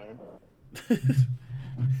folks, me. man?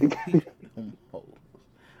 Keep them hoes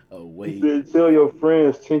He away said, tell your from me.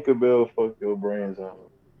 friends Tinkerbell fuck your brains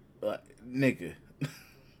out. Nigga.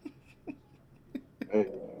 Hey,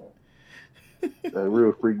 that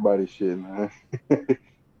real freak body shit, man.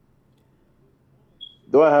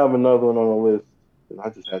 Do I have another one on the list? 'Cause I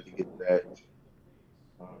just had to get that.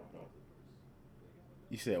 Uh,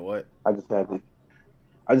 You said what? I just had to.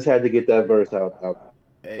 I just had to get that verse out.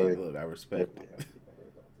 Hey, So, look, I yeah. respect it.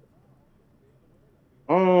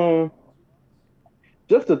 Um,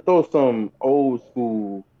 just to throw some old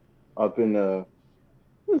school up in the.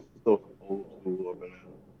 Just to throw some old school up in there.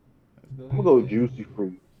 Let's go I'm gonna go ahead. Juicy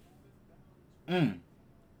Fruit. Mm.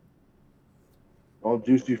 Oh,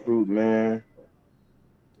 Juicy Fruit, man.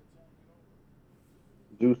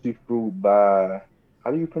 Juicy Fruit by.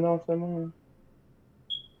 How do you pronounce that name?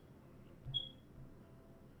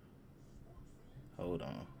 Hold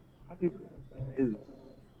on. How do you pronounce that? Is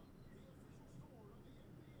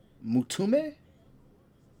Mutume?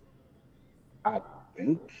 I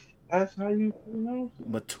think that's how you pronounce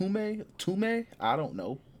it. Matume? Tume? I don't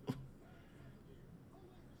know.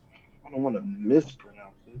 I don't want to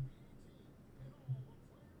mispronounce it.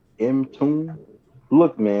 M Tune.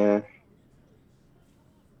 Look, man,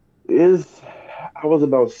 is I was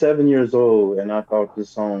about 7 years old and I thought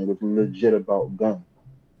this song was legit about guns.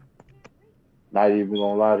 Not even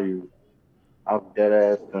gonna lie to you, I was dead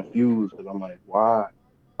ass confused because I'm like, why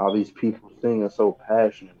are these people singing so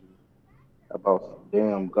passionately about some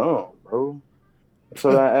damn gum, bro?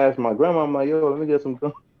 So I asked my grandma, I'm like, yo, let me get some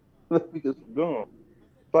gum, let me get some gum,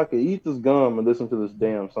 so I could eat this gum and listen to this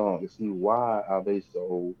damn song and see why are they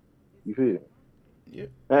so. You feel? Yep.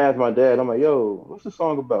 I asked my dad, I'm like, yo, what's the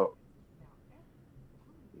song about?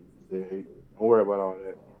 He said, hey, don't worry about all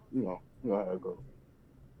that. You know how it goes.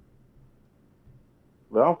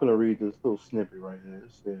 But I'm gonna read this little snippet right here.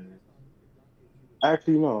 It says,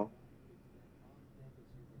 actually, no.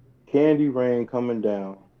 Candy rain coming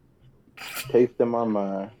down, taste in my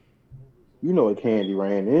mind. You know what Candy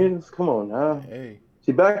Rain is. Come on now. Hey,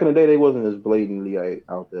 See, back in the day, they wasn't as blatantly like,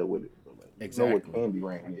 out there with it. But, like, you know what exactly. Candy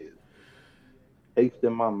Rain is. Taste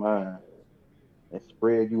in my mind and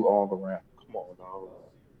spread you all around. Come on, dog.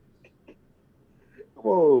 Come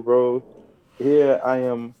on, bro. Here I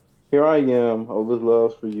am. Here I am. Oh, this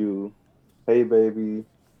love's for you. Hey, baby,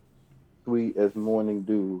 sweet as morning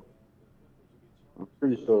dew. I'm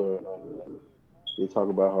pretty sure they talk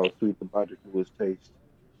about how sweet the project was taste.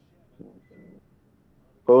 You know what I'm saying?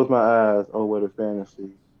 Close my eyes. Oh, what a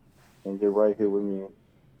fantasy. And get right here with me.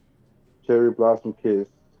 Cherry blossom kiss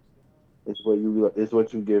is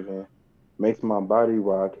what you giving. Makes my body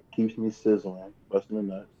rock. Keeps me sizzling. Busting the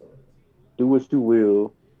nuts. Do what you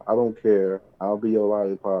will. I don't care. I'll be your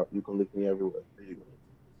lollipop. You can lick me everywhere. There you go.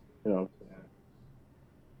 You know what I'm saying?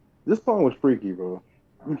 This song was freaky, bro.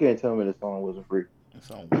 You can't tell me this song wasn't freaky. That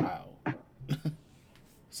song wild.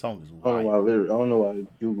 Song is I don't know wild. why I don't know why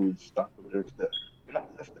Google stopped the lyrics there.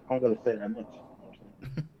 I'm gonna say that much. You know what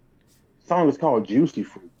I'm saying? The song is called Juicy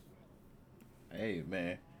Fruit. Hey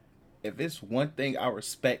man, if it's one thing I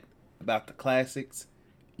respect about the classics,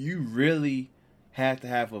 you really have to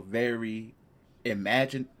have a very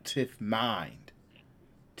imaginative mind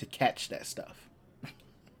to catch that stuff.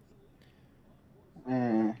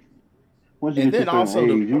 Man, once you And get to then a certain also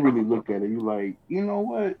the age, you really look at it. You like, you know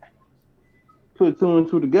what? Put two and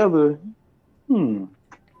two together. Hmm.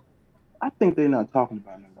 I think they're not talking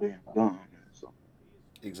about no damn gun. So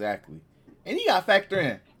exactly. And you gotta factor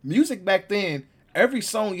in music back then. Every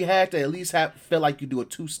song you had to at least have feel like you do a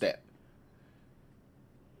two step.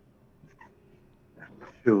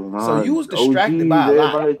 shoot, So nah, you was distracted OGs, by a lot.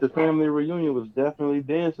 everybody at the family reunion was definitely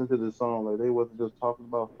dancing to this song. Like they wasn't just talking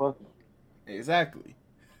about fucking. Exactly.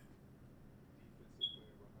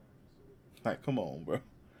 Like, come on, bro.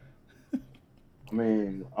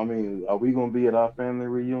 Are we gonna be at our family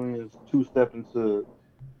reunions two stepping to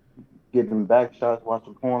getting back shots,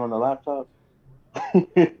 watching porn on the laptop?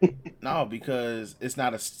 No, because it's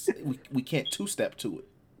not we can't two step to it.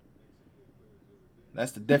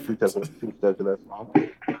 That's the difference. Two steps to that song.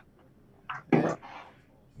 Yeah.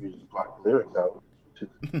 You just block the lyrics out.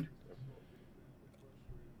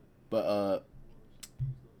 But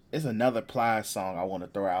it's another Plies song I want to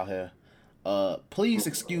throw out here. Please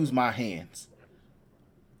excuse my hands.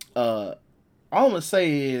 All I'm gonna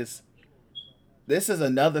say is this is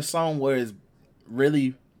another song where it's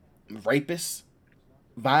really rapist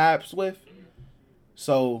vibes with.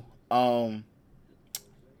 So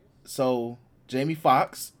so Jamie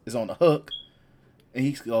Foxx is on the hook and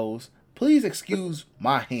he goes, "Please excuse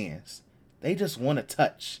my hands. They just want to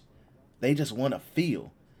touch. They just want to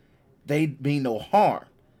feel. They mean no harm.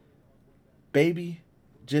 Baby,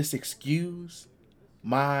 just excuse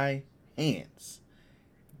my hands.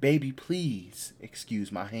 Baby, please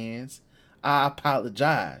excuse my hands. I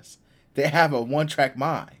apologize. They have a one-track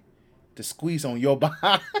mind to squeeze on your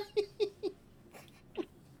behind."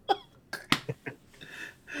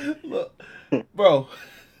 Look, bro.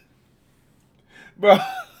 Bro.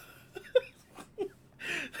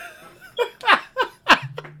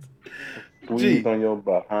 Squeeze G, on your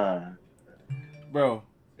behind. bro.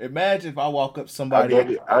 Imagine if I walk up to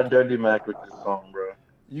somebody I dirty Mac with this song, bro.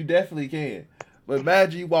 you definitely can. But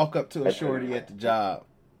imagine you walk up to a shorty at the job.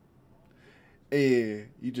 And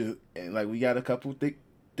you just and like we got a couple thick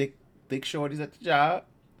shorties at the job.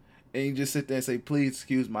 And you just sit there and say, "Please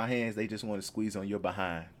excuse my hands. They just want to squeeze on your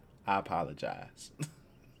behind. I apologize."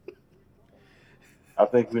 I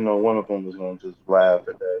think we know one of them is gonna just laugh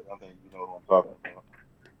at that. I think you know what I'm talking about.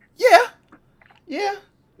 Yeah. Yeah.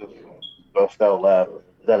 Just bust out laughing.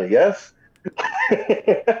 Is that a yes?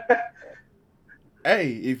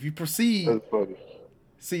 Hey, if you proceed, That's funny.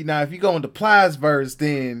 see now if you go into Plies verse,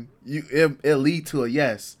 then it'll lead to a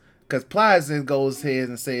yes. Cause Plies then goes ahead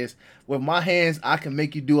and says, "With my hands, I can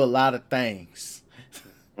make you do a lot of things.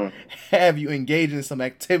 Mm. Have you engaged in some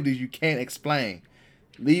activities you can't explain.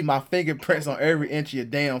 Leave my fingerprints on every inch of your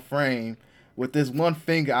damn frame. With this one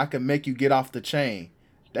finger, I can make you get off the chain."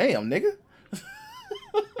 Damn, nigga.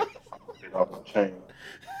 Get off the chain.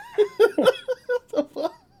 What the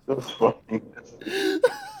fuck? That's funny.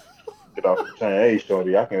 Get off the chain. Hey,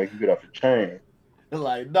 shorty, I can make you get off the chain.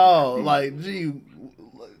 Like, no, like, gee,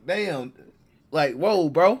 damn, like, whoa,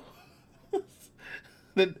 bro.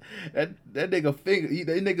 that, that nigga finger,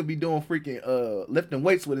 that nigga be doing freaking lifting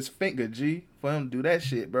weights with his finger, G, for him to do that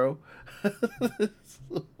shit, bro.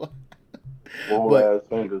 Full ass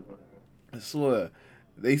fingers, man. I swear,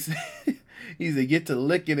 they say he said, "Get to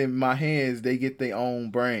licking in my hands, they get their own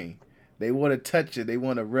brain. They want to touch you, they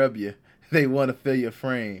want to rub you, they want to feel your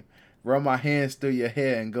frame. Run my hands through your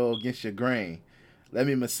hair and go against your grain. Let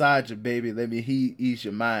me massage you, baby. Let me ease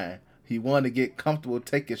your mind. He want to get comfortable,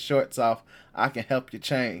 take your shorts off. I can help you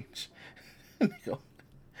change.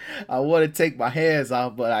 I want to take my hands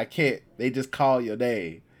off, but I can't. They just call your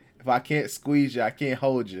name. If I can't squeeze you, I can't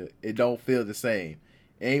hold you. It don't feel the same.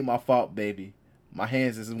 It ain't my fault, baby. My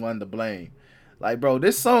hands isn't one to blame. Like, bro,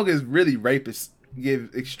 this song is really rapist.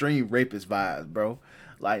 Give extreme rapist vibes, bro.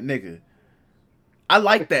 Like, nigga, I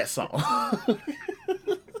like that song.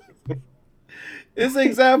 It's an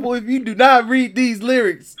example. If you do not read these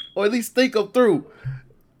lyrics, or at least think them through,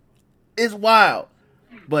 it's wild.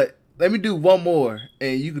 But let me do one more,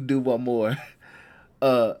 and you can do one more.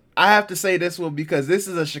 I have to say this one because this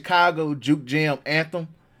is a Chicago juke jam anthem.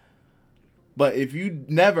 But if you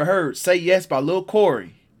never heard "Say Yes" by Lil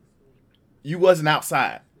Corey, you wasn't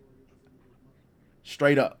outside.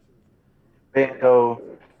 Straight up. Bando,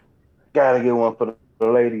 gotta get one for the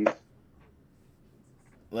ladies.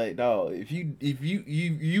 Like, dog, if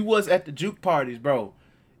you was at the juke parties, bro,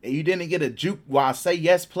 and you didn't get a juke while "Say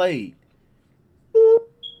Yes" played,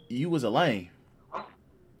 you was a lame.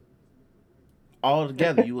 All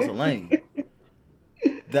together, you was a lame.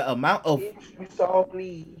 The amount of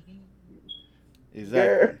Softly,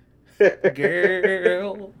 exactly,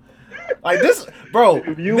 girl. Like this, bro.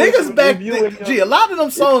 Niggas back, a lot of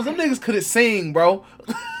them songs, them niggas couldn't sing, bro.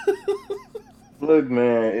 Look,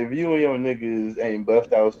 man, if you and your niggas ain't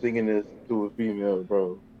bust out singing this to a female,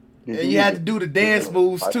 bro, and you had to do the dance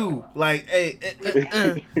moves too, like,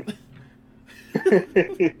 hey.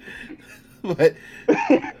 But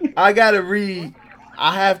I gotta read.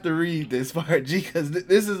 I have to read this part, G, because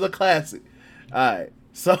this is a classic. All right,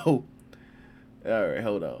 so, all right,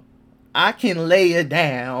 hold on. I can lay you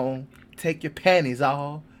down, take your panties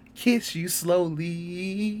off, kiss you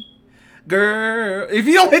slowly, girl. If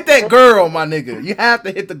you don't hit that girl, my nigga, you have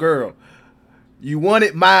to hit the girl. You want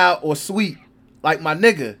it mild or sweet, like my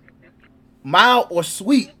nigga. Mild or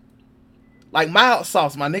sweet, like mild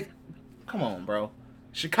sauce, my nigga. Come on, bro.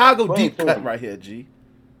 Chicago deep cut right here, G.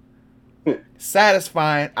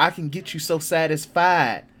 Satisfying. I can get you so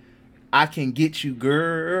satisfied. I can get you,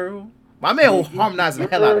 girl. My man will harmonizing the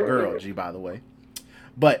hell out of girl, G, by the way.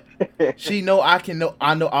 But she know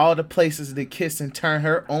I know all the places to kiss and turn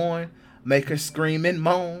her on, make her scream and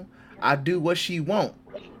moan. I do what she want.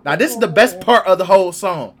 Now this is the best part of the whole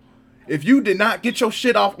song. If you did not get your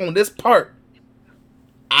shit off on this part,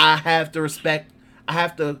 I have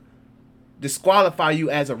to disqualify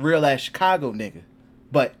you as a real ass Chicago nigga.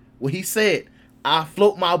 But what he said, I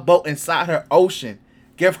float my boat inside her ocean,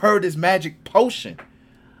 give her this magic potion.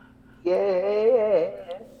 Yeah,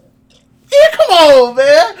 come on,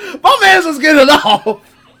 man. My man was getting off.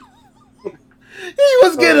 He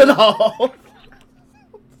was getting off.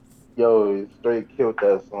 Yo, straight killed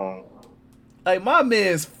that song. Like, my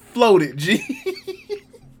man's floated, G.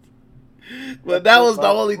 But that was the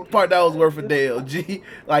only part that was worth a damn, G.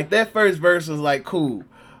 Like, that first verse was, like, cool.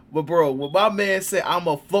 But, bro, when my man said, I'm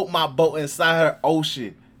going to float my boat inside her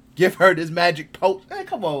ocean, give her this magic potion. Man,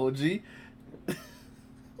 come on, G.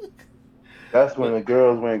 That's when the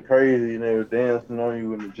girls went crazy and they were dancing on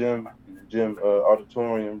you in the gym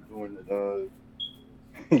auditorium doing your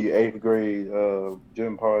 8th grade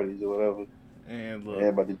gym parties or whatever. And look,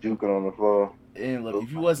 everybody juking on the floor. And look,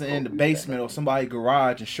 if you wasn't in the basement or somebody's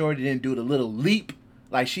garage and Shorty didn't do the little leap,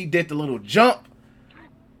 like she did the little jump,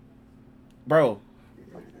 bro,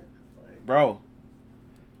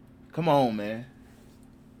 come on, man.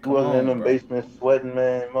 You wasn't in the basement sweating,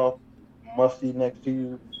 man, musty next to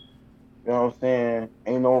you. You know what I'm saying?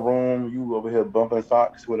 Ain't no room. You over here bumping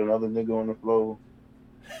socks with another nigga on the floor.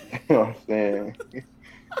 You know what I'm saying?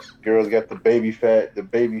 Girls got the baby fat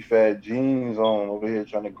jeans on over here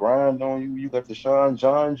trying to grind on you. You got the Sean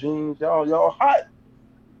John jeans. Y'all hot.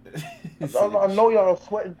 I know y'all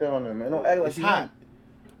sweating down there, man. Don't act like it's hot.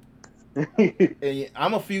 And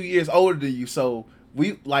I'm a few years older than you, so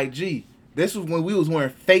we like this was when we was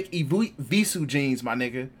wearing fake Visu jeans, my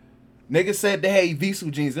nigga. Niggas said they had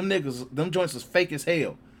Visu jeans. Them joints was fake as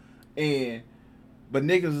hell. But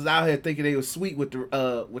niggas was out here thinking they was sweet with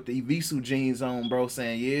the Visu jeans on, bro,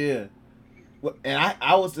 saying, yeah. And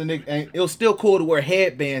I was the nigga, and it was still cool to wear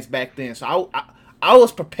headbands back then. So I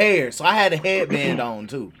was prepared. So I had a headband on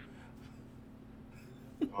too.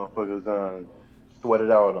 Motherfuckers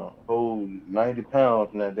sweated out on whole 90 pounds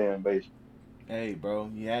in that damn basement. Hey,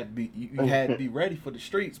 bro, you had to be ready for the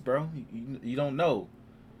streets, bro. You don't know.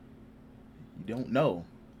 You don't know.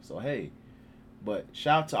 So hey, but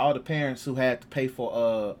shout out to all the parents who had to pay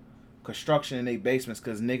for construction in their basements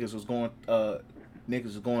because niggas was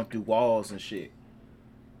going through walls and shit.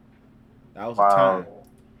 That was a time.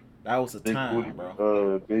 That was a time,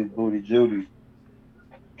 bro. Big booty Judy.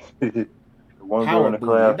 The one girl Power in the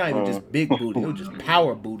booty. It's not even classroom. just big booty. It was just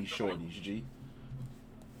power booty shorties, G.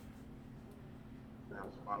 That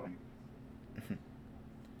was funny.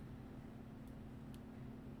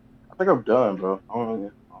 I think I'm done, bro. I don't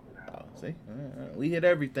know. Oh, see, we hit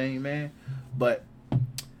everything, man. But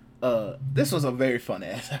this was a very fun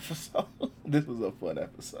ass episode. This was a fun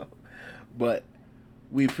episode. But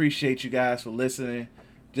we appreciate you guys for listening.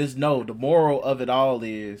 Just know the moral of it all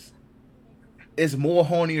is, it's more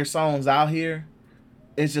hornier songs out here.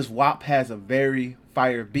 It's just WAP has a very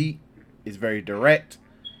fire beat. It's very direct,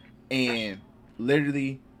 and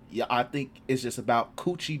literally, yeah, I think it's just about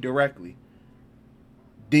coochie directly.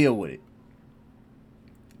 Deal with it.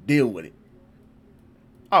 Deal with it.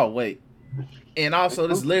 Oh, wait. And also,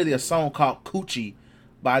 this is literally a song called Coochie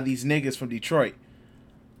by these niggas from Detroit.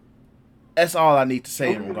 That's all I need to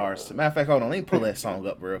say in regards to. Matter of fact, hold on. Let me pull that song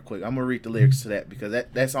up real quick. I'm going to read the lyrics to that because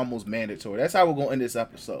that's almost mandatory. That's how we're going to end this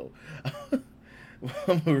episode. I'm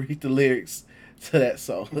going to read the lyrics to that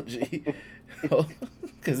song, G.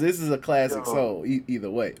 Because this is a classic song either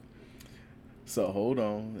way. So, hold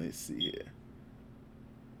on. Let's see here.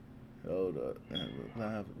 Hold up.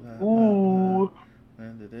 Ooh.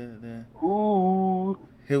 Ooh.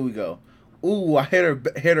 Here we go. Ooh, I hit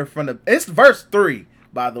her from the. It's verse 3,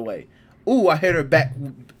 by the way. Ooh, I hit her back.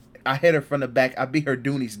 I hit her from the back. I beat her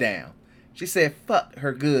doonies down. She said, "Fuck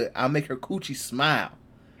her good. I'll make her coochie smile.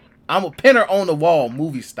 I'm a pin her on the wall,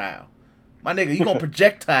 movie style. My nigga, you gonna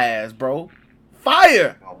projectile, bro?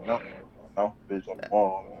 Fire! No, bitch on the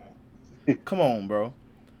wall, man. Come on, bro.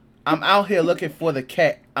 I'm out here looking for the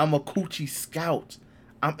cat. I'm a coochie scout.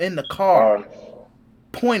 I'm in the car,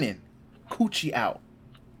 pointing coochie out.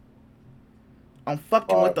 I'm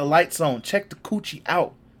fucking with the lights on. Check the coochie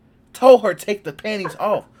out. Told her take the panties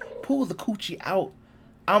off. Pull the coochie out.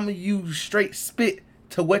 I'ma use straight spit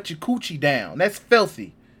to wet your coochie down. That's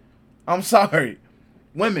filthy. I'm sorry.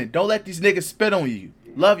 Women, don't let these niggas spit on you.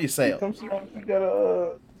 Love yourself. Sometimes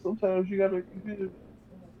you gotta.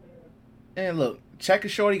 And look, check a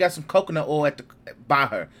shorty got some coconut oil by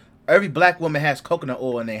her. Every black woman has coconut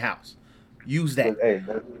oil in their house. Use that. But, hey,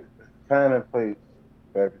 that's time and place,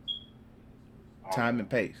 baby. Time and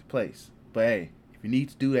place. But hey, if you need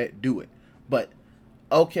to do that, do it. But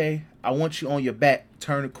okay, I want you on your back.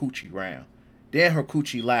 Turn the coochie round. Then her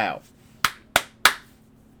coochie loud.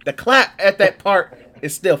 The clap at that part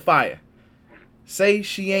is still fire. Say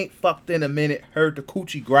she ain't fucked in a minute. Heard the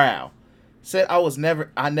coochie growl. Said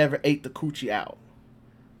I never ate the coochie out.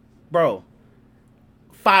 Bro,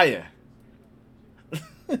 fire.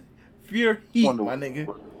 Pure heat, my nigga.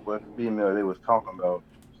 What female they was talking about.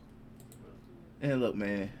 And look,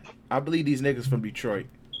 man, I believe these niggas from Detroit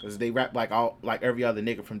because they rap like every other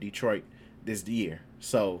nigga from Detroit this year.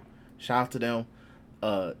 So shout out to them.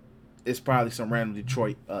 It's probably some random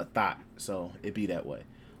Detroit thought, so it be that way.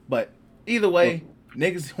 But either way,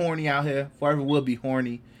 niggas horny out here. Forever will be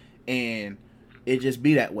horny, and it just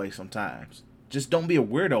be that way sometimes. Just don't be a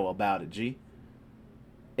weirdo about it, G.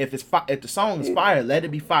 If the song is fire, let it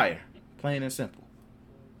be fire. Plain and simple.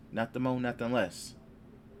 Nothing more, nothing less.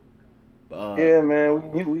 Yeah,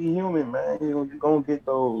 man, we human, man. You gonna get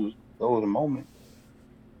those moments.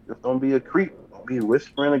 Just don't be a creep. Don't be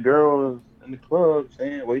whispering to girls in the club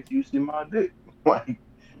saying, "Wait till you see my dick." Like,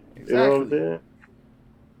 exactly. You know what I'm saying?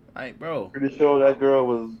 Like, bro.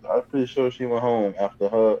 I'm pretty sure she went home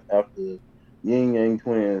after Yin Yang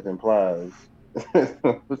Twins and Plies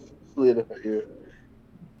slid her ear,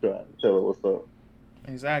 trying to tell her what's up.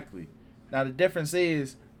 Exactly. Now the difference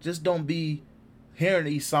is, just don't be hearing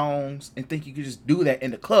these songs and think you can just do that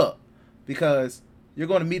in the club, because you're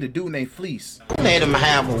going to meet a dude named Fleece. Let them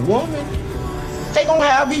have a woman. They gonna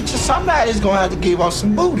have each of somebody's gonna have to give us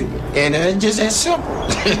some booty, and it's just that simple.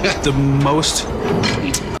 The most.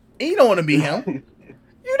 You don't want to be him.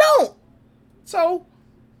 You don't. So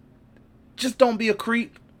just don't be a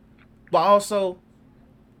creep, but also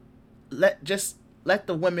let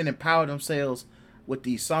the women empower themselves with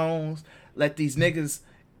these songs. Let these niggas.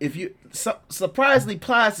 If you surprisingly,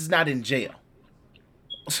 Plies is not in jail.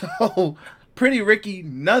 So Pretty Ricky,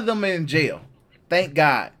 none of them are in jail. Thank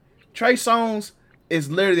God. Trey Songz is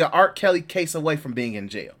literally an R. Kelly case away from being in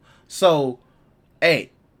jail. So,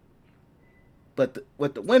 hey. But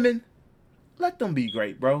with the women, let them be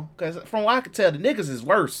great, bro. Because from what I can tell, the niggas is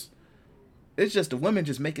worse. It's just the women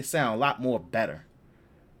just make it sound a lot more better.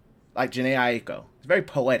 Like Jhene Aiko. It's very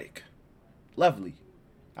poetic. Lovely.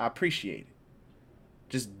 I appreciate it.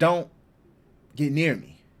 Just don't get near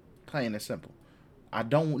me. Plain and simple. I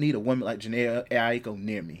don't need a woman like Jhene Aiko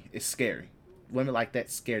near me. It's scary. Women like that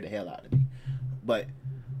scare the hell out of me. But,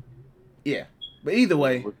 yeah. But either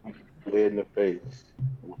way. Dead in the face.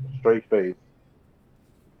 straight face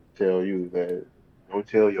tell you that don't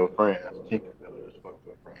tell your friends Tinkerbell just fucked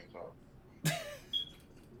your friends off.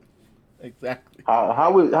 Exactly.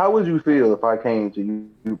 How would you feel if I came to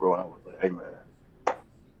you, bro, and I was like, hey man,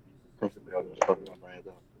 Tinkerbell just fucked my friends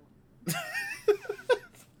off.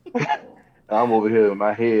 I'm over here with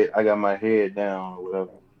my head, I got my head down or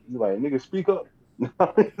whatever. You like, nigga, speak up.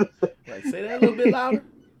 Like, say that a little bit louder.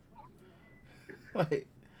 like,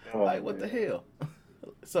 Oh like what the man. hell?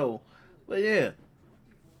 So, but yeah.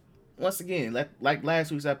 Once again, like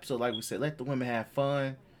last week's episode, like we said, let the women have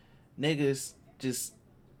fun. Niggas just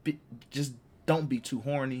don't be too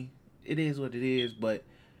horny. It is what it is. But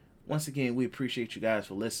once again, we appreciate you guys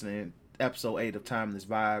for listening. Episode 8 of Timeless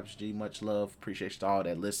Vibes. G, much love. Appreciate you to all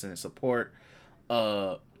that listen and support.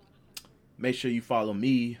 Make sure you follow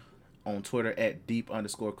me on Twitter at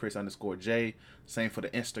deep_Chris_J. Same for the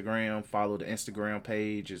Instagram. Follow the Instagram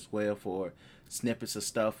page as well for snippets of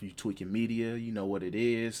stuff. You tweaking media, you know what it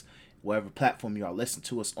is. Whatever platform you are listening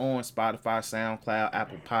to us on, Spotify, SoundCloud,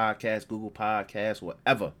 Apple Podcasts, Google Podcasts,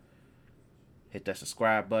 whatever. Hit that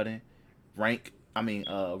subscribe button. Rate,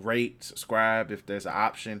 subscribe if there's an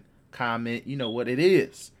option. Comment, you know what it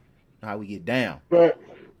is. How we get down. Right.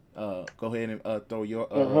 Go ahead and throw your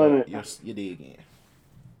 100. your dig in.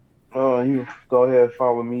 You go ahead and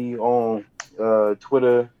follow me on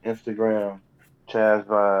Twitter, Instagram,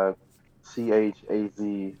 ChazVibe,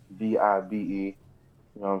 ChazVibe.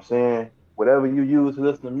 You know what I'm saying? Whatever you use to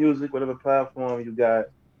listen to music, whatever platform you got,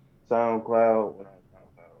 SoundCloud,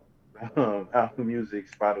 Apple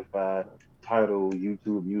Music, Spotify, Tidal,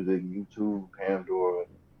 YouTube Music, YouTube, Pandora,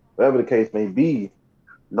 whatever the case may be.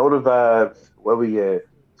 Know the vibes. Where we at?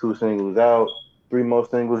 2 singles out. 3 more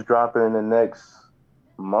singles dropping in the next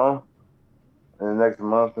month. In the next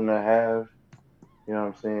month and a half. You know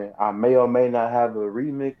what I'm saying? I may or may not have a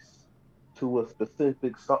remix to a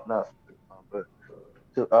specific song, not specific song, but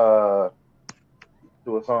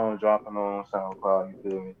to a song dropping on SoundCloud. You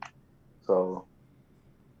feel me? So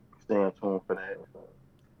stay tuned for that.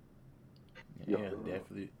 Yeah,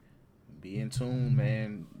 definitely. Be in tune,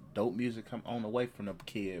 man. Dope music come on the way from the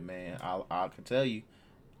kid, man. I can tell you,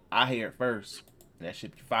 I hear it first. That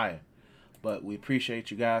should be fire. But we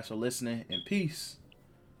appreciate you guys for listening, and peace.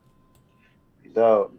 Peace out.